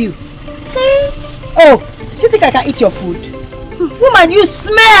business with you? Oh, do you think I can eat your food? Woman, you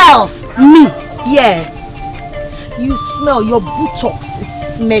smell! Me? Yes. You smell. Your buttocks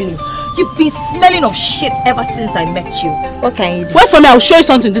is smelling. You've been smelling of shit ever since I met you. What can you do? Wait for me, I'll show you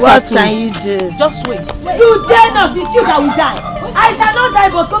something this afternoon. What can you do? Just wait. You dare not, it's you that will die. I shall not die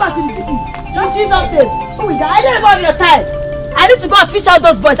but go back to the city. Don't you not fail. Who will die? I don't have your time. I need to go and fish out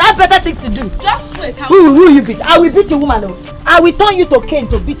those boys. I have better things to do. Just wait. Who you beat? I will beat the woman. I will turn you to Cain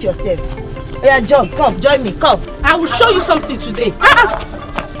to beat yourself. Yeah, John, come, join me, come. I will show you something today.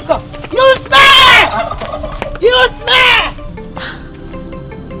 Come. You smell! You smell!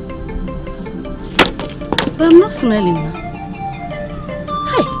 But I'm not smelling now.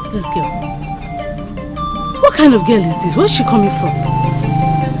 Hey, this girl. What kind of girl is this? Where's she coming from?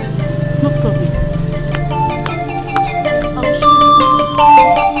 No problem.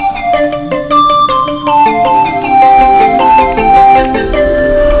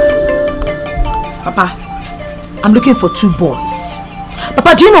 Papa, I'm looking for 2 boys.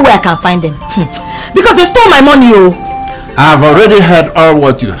 Papa, do you know where I can find them? Because they stole my money, oh. I've already heard all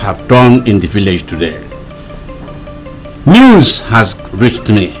what you have done in the village today. News has reached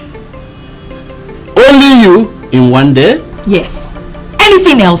me. Only you in one day? Yes.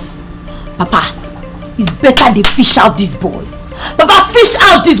 Anything else? Papa, it's better they fish out these boys. Papa, fish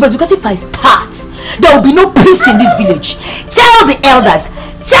out these boys, because if I start, there will be no peace in this village. Tell the elders,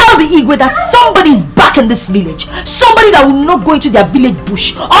 tell the Igwe that somebody is back in this village. Somebody that will not go into their village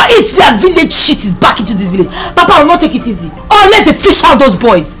bush or eat their village shit is back into this village. Papa, I will not take it easy unless they fish out those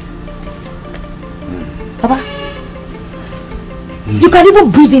boys. Papa, you can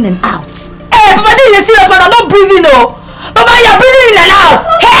even breathe in and out. Hey, Papa, this is a serious man. I'm not breathing, no. Papa, you're breathing in and out.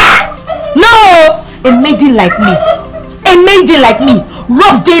 Hey! No! A maiden like me. A maiden like me.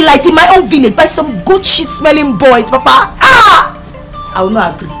 Rob daylight in my own village by some good shit smelling boys, Papa. Ah! I will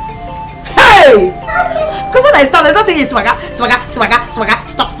not agree. Hey! Because when I stand, I don't say swagger, swagger, swagger, swagger,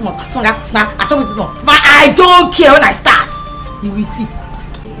 stop smoke, swagger, swagger, I told you smoke. But I don't care when I start. You will see.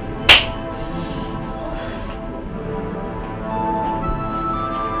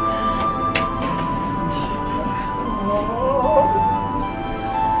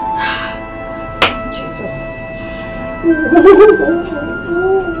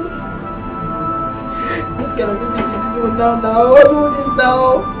 What kind of baby is this one now? What do this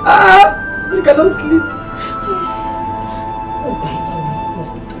now? Ah! You cannot sleep. What's biting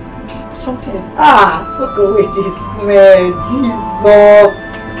me? Something is... Ah! Suck away this smell. Jesus!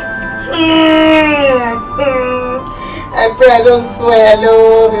 I pray I don't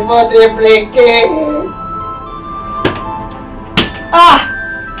swallow before they break it. Ah!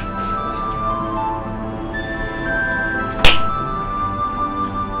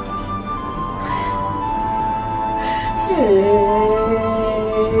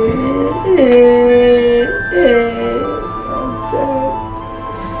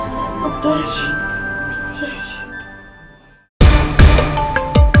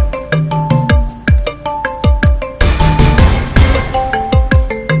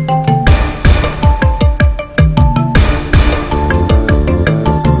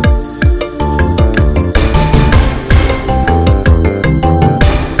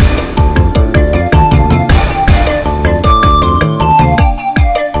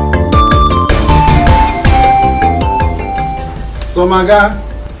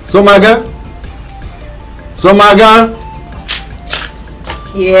 Somaga.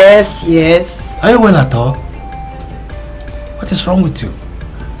 Yes, yes. Are you well at all? What is wrong with you?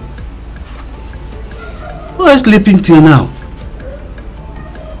 Who is sleeping till now?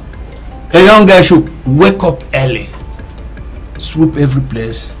 A young girl should wake up early, sweep every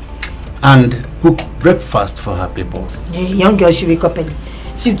place, and cook breakfast for her people. A young girl should wake up early,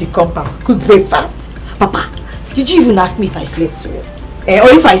 sweep the compound, cook breakfast. Papa, did you even ask me if I slept well?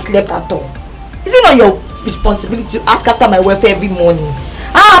 Or if I slept at all? Is it not your responsibility to ask after my welfare every morning?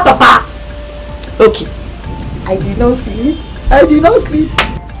 Ah, Papa! Okay. I did not sleep. I did not sleep.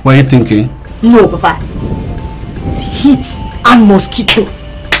 What are you thinking? No, Papa. It's heat and mosquito.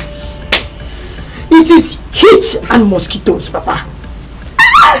 It is heat and mosquitoes, Papa.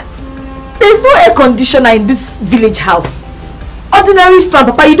 Ah! There's no air conditioner in this village house. Ordinary fan,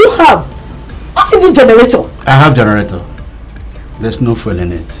 Papa, you don't have. Not even generator. I have generator. There's no fuel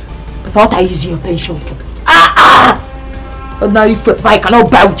in it. Papa, what are you using your pension for? Ah! Ordinary fuel, Papa, you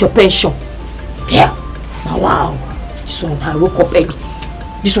cannot buy with your pension. Yeah. Now, wow. This one, I woke up early.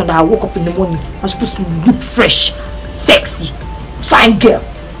 This one, I woke up in the morning. I'm supposed to look fresh, sexy, fine girl.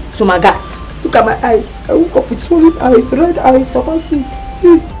 So my guy, look at my eyes. I woke up with swollen eyes, red eyes. Papa, see.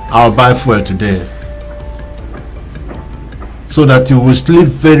 I'll buy fuel today, so that you will sleep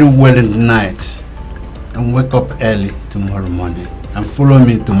very well in the night and wake up early tomorrow morning and follow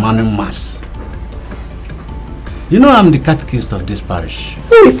me to morning mass. You know I'm the catechist of this parish.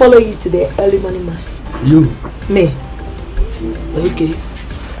 Who will follow you to the early morning mass? You. Me. Okay.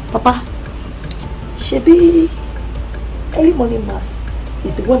 Papa, Shebi, early morning mass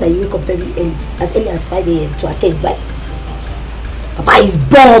is the one that you wake up very early as 5 a.m. to attend, right? Papa is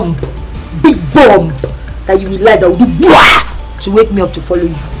bomb, big bomb, that you will like, that will do blah, to wake me up to follow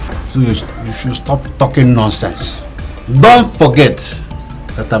you. So you should stop talking nonsense. Don't forget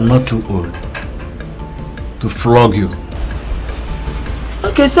that I'm not too old to flog you.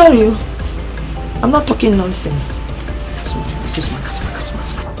 Okay, sorry. I'm not talking nonsense.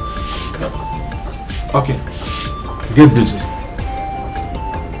 Okay. Get busy.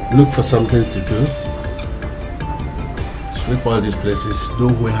 Look for something to do. Sweep all these places.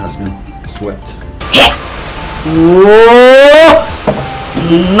 Nowhere has been swept. Hey! Whoa!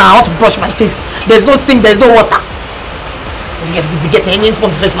 Now I want to brush my teeth. There's no sink, there's no water. Get busy, get any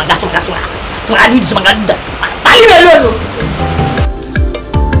sponsor face my gas. So I need some gas. Leave me alone.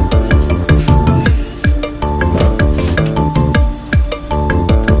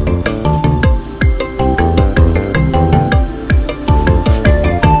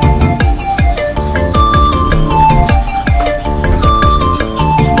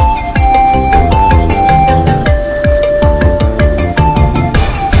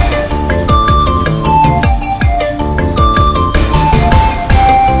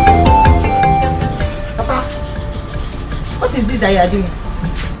 That you are doing?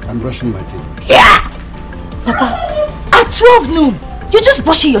 I'm brushing my teeth. Yeah! Papa, at 12 noon, you're just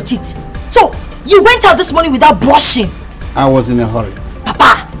brushing your teeth. So, you went out this morning without brushing. I was in a hurry.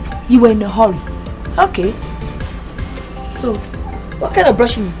 Papa, you were in a hurry. Okay. So, what kind of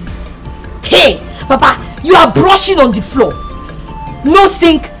brushing is this? Hey! Papa, you are brushing on the floor. No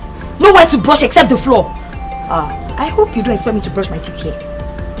sink, nowhere to brush except the floor. I hope you don't expect me to brush my teeth here.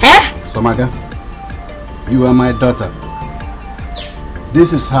 Eh? Somaga, you are my daughter.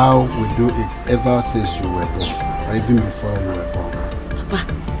 This is how we do it ever since you were born, or even before we were born.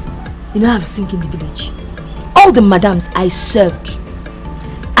 Papa, you know I have sink in the village. All the madams I served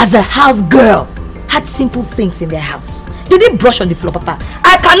as a house girl had simple sinks in their house. They didn't brush on the floor, Papa.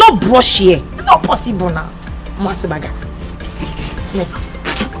 I cannot brush here. It's not possible now. Masubaga. Never.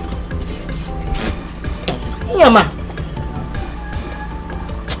 Yama.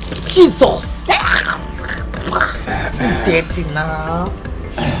 Jesus. Dirty now.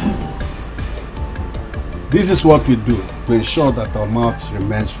 This is what we do to ensure that our mouth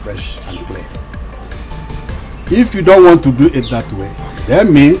remains fresh and clean. If you don't want to do it that way, that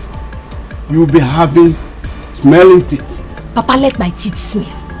means you'll be having smelling teeth. Papa, let my teeth smell.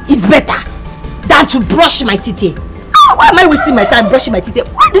 It's better than to brush my teeth here. Why am I wasting my time brushing my teeth here?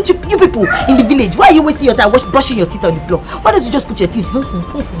 Why don't you people in the village, why are you wasting your time brushing your teeth on the floor? Why don't you just put your teeth,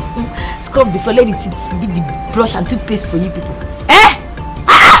 scrub the floor, let the teeth be the brush and toothpaste for you people? Eh?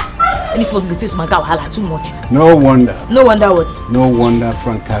 And this was the taste of my cow too much. No wonder. No wonder what? No wonder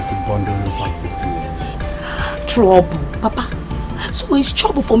Frank had to bundle you back to the village. Trouble, Papa. So it's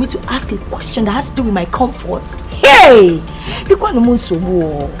trouble for me to ask a question that has to do with my comfort. Hey! You got no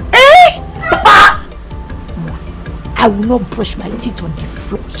more. Eh? Papa! I will not brush my teeth on the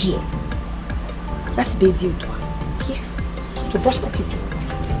floor here. That's Basil. Yes. To brush my teeth here.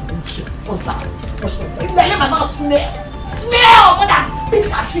 Okay. What's that? Brush my teeth. If I let my mouth smell. Smell! Mother! Big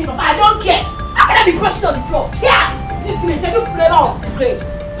tree, Papa. I don't care. How can I be brushing on the floor? Yeah! This village, you never upgrade.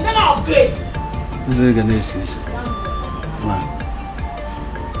 You never upgrade. This is going to see. Man.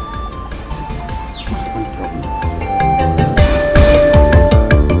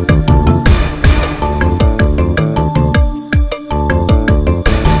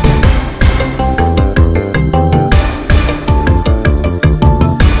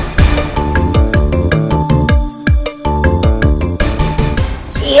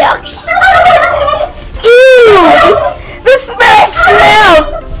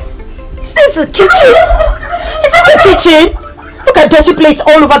 Look at dirty plates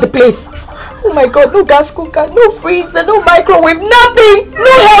all over the place. Oh my God, no gas cooker, no freezer, no microwave, nothing.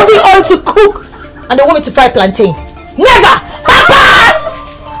 No healthy oil to cook. And they want me to fry plantain. Never! Papa!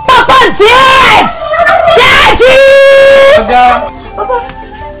 Papa dead! Daddy! Papa,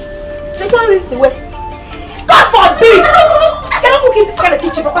 they can't reach the way. God forbid! I cannot cook in this kind of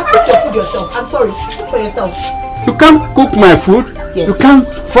kitchen. Papa, cook your food yourself. I'm sorry, cook for yourself. You can't cook my food? Yes. You can't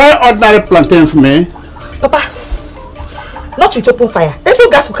fry ordinary plantain for me? Papa, not with open fire. There's no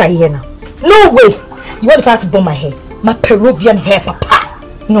gas cooker here now. No way. You want the fire to burn my hair? My Peruvian hair, Papa.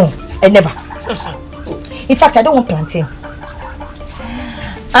 No, I never. In fact, I don't want plantain.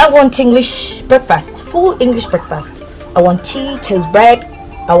 I want English breakfast. Full English breakfast. I want tea, toast bread.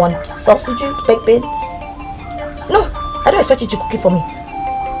 I want sausages, baked beans. No, I don't expect you to cook it for me.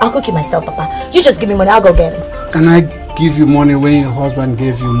 I'll cook it myself, Papa. You just give me money, I'll go get it. Can I give you money when your husband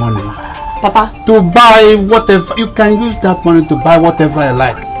gave you money? Papa? To buy whatever. You can use that money to buy whatever you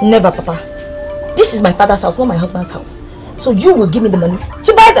like. Never, Papa. This is my father's house, not my husband's house. So you will give me the money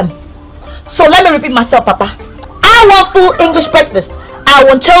to buy them. So let me repeat myself, Papa. I want full English breakfast. I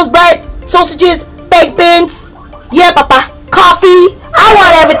want toast bread, sausages, baked beans. Yeah, Papa. Coffee. I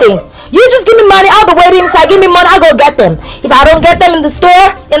want everything. You just give me money, I'll be waiting inside. Give me money, I'll go get them. If I don't get them in the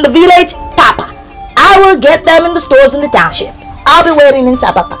stores, in the village, Papa, I will get them in the stores in the township. I'll be waiting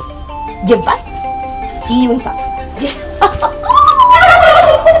inside, Papa. Goodbye. See you inside. Yeah.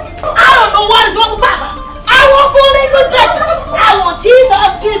 don't know what is wrong with Papa. I want full English breakfast. I want cheese,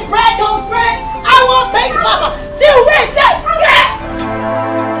 sausages, bread, toast, bread. I want baked Papa. Till Wednesday. Yeah.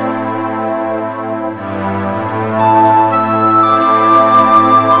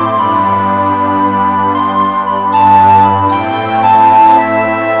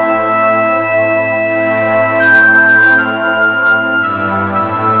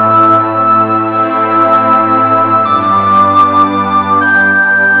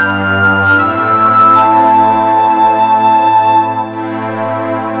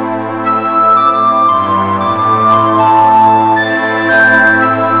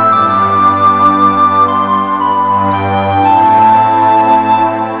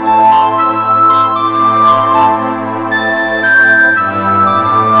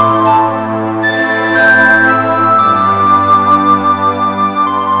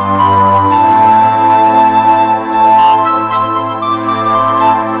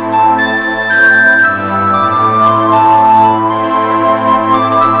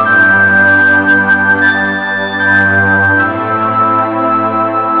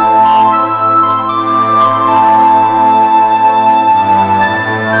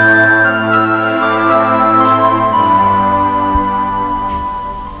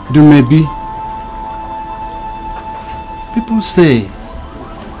 Do maybe people say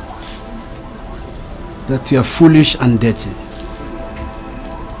that you are foolish and dirty.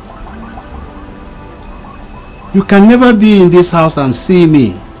 You can never be in this house and see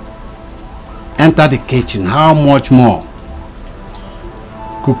me enter the kitchen. How much more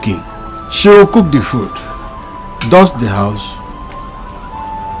cooking? She will cook the food, dust the house,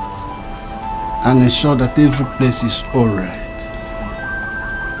 and ensure that every place is all right.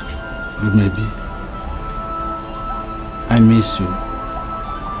 Maybe I miss you.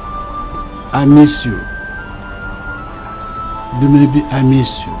 I miss you. Maybe I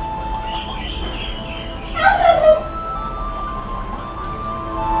miss you.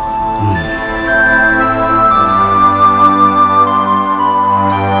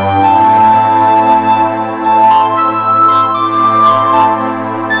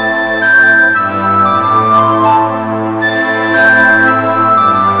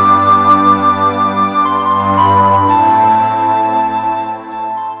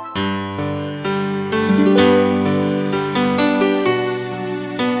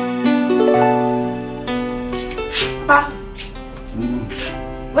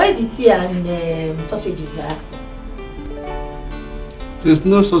 And sausages you asked for. There's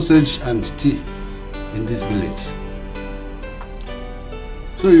no sausage and tea in this village.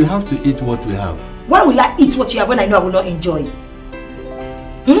 So you have to eat what we have. Why will I eat what you have when I know I will not enjoy it?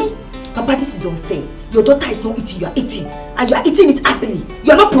 Papa, this is unfair. Your daughter is not eating, you are eating. And you are eating it happily.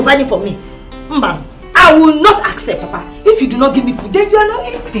 You are not providing for me. Mba, I will not accept, Papa. If you do not give me food, then you are not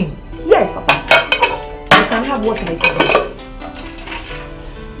eating. Yes, Papa. You can have what I give.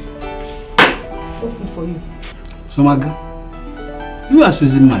 No food for you. So, Maga, you are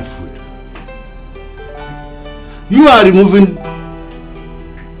seasoning my food. You are removing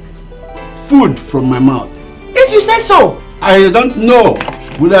food from my mouth. If you say so. I don't know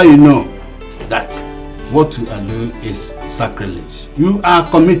whether you know that what you are doing is sacrilege. You are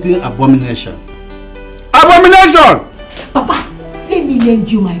committing abomination. Abomination! Papa, let me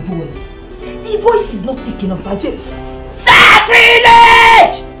lend you my voice. The voice is not taking up. Sacrilege!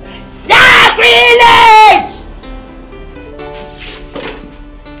 Sacrilege!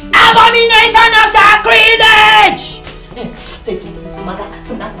 Abomination of sacrilege! Say it to this matter,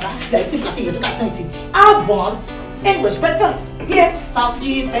 so that's matter. You are eating nothing, you don't have nothing. I want English breakfast. Yeah,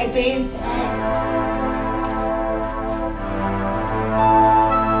 sausages, baked beans.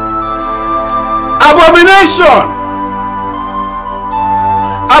 Abomination!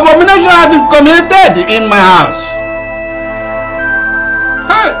 Abomination has been committed in my house.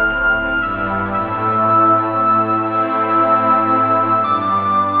 Hey!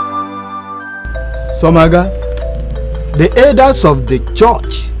 Somaga, the elders of the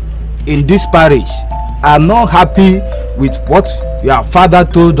church in this parish are not happy with what your father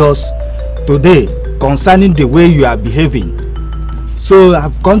told us today concerning the way you are behaving. So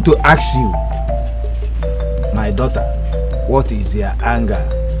I've come to ask you, my daughter, what is your anger?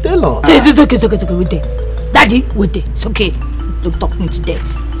 Tell us. It's okay, wait there. Daddy, wait there. It's okay. Don't talk me to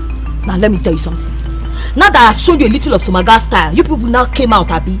death. Now let me tell you something. Now that I've shown you a little of Somaga style, you people now came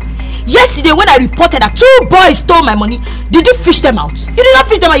out, Abi. Yesterday when I reported that 2 boys stole my money, did you fish them out? You did not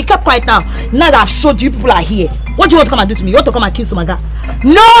fish them out, you kept quiet now. Now that I've showed you people are here, what do you want to come and do to me? You want to come and kill Somaga?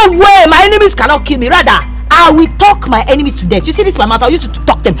 No way, my enemies cannot kill me. Rather, I will talk my enemies to death. You see this my mouth, I used to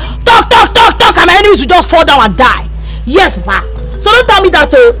talk them. Talk, and my enemies will just fall down and die. Yes, Papa. So don't tell me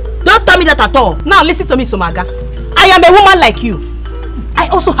that. Don't tell me that at all. Now listen to me, Somaga. I am a woman like you. I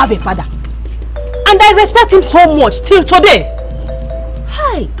also have a father. And I respect him so much till today.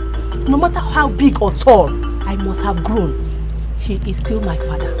 Hi. No matter how big or tall I must have grown, he is still my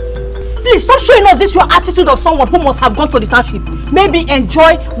father. Please stop showing us this your attitude of someone who must have gone to the township. Maybe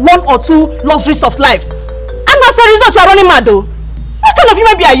enjoy 1 or 2 luxuries of life. And as a result, you are running mad though. What kind of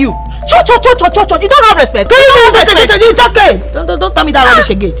human being are you? You don't have respect. It's okay. Don't tell me that rubbish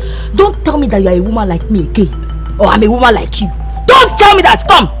again. Don't tell me that you are a woman like me again. Or I'm a woman like you. Don't tell me that.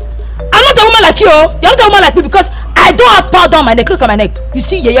 Come. I'm not a woman like you. You're not a woman like me because I don't have powder on my neck. Look at my neck. You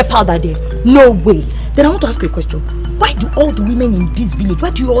see your powder there? No way. Then I want to ask you a question. Why do all the women in this village, why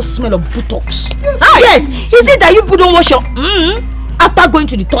do you all smell of buttocks? Yes. Is it that you people don't wash your after going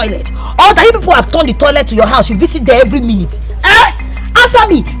to the toilet? Or that you people have turned the toilet to your house? You visit there every minute? Answer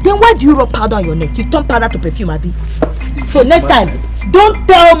me. Then why do you rub powder on your neck? You turn powder to perfume, Abi. So next time, don't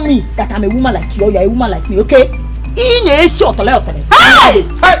tell me that I'm a woman like you or you're a woman like me, okay? Hey! You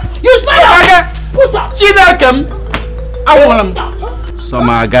smell like put up.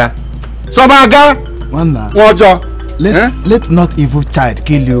 Somaga. Let not evil child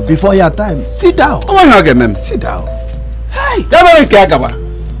kill you before your time. Sit down. Sit down. Hey.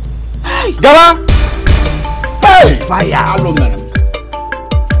 Hey. Fire. Hello, madam.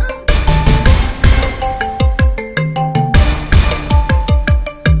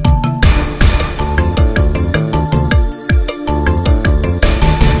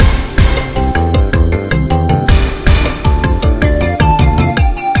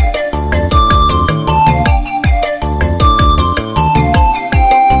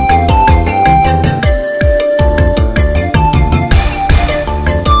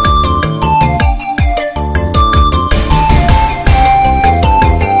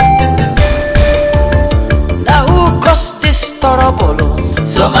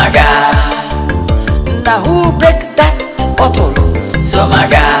 Somaga, now who break that bottle?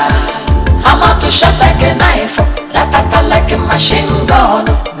 Somaga, hammer to shot like a knife, ratata like a machine gun.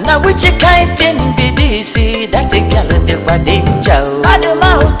 Now which kind thing be this? That the girl the danger.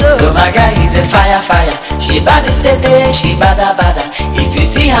 Somaga is a fire. She bad say she bada. If you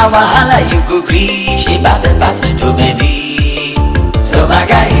see how wahala you go green, she bad pass to maybe.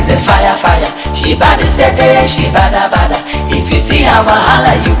 Somaga is a fire. She bad say she bada. If you see how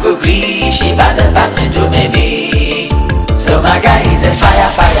wahala you go green, she bad pass to maybe. Somaga is a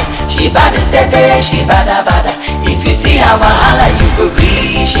fire. She bad say she bada. If you see how wahala you go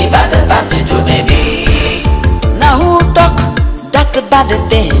green, she bad pass to maybe. Now who talk that bad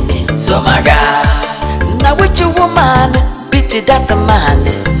thing? Somaga. Now which woman beat that man?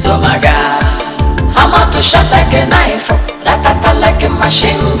 Somaga. Hammer to shot like a knife, ratata like a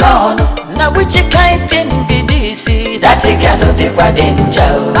machine gun. Now which kind thing be this? That a girl of the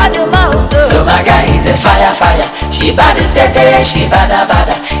danger. Somaga is a fire. She bad say she bada.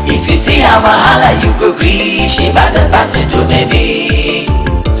 If you see how wahala you go green, she bad pass to maybe.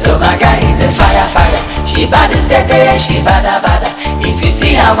 Somaga is a fire. She bad say she bada. If you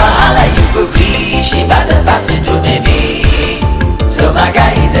see how wahala you go green, she bad pass to maybe. Somaga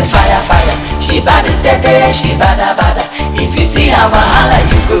is a fire. She bad say she bada. If you see how wahala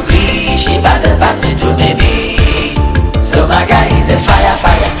you go green, she bad pass to maybe. Somaga is a fire.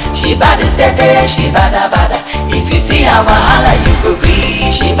 She bad say she bada. If you see how wahala you go green.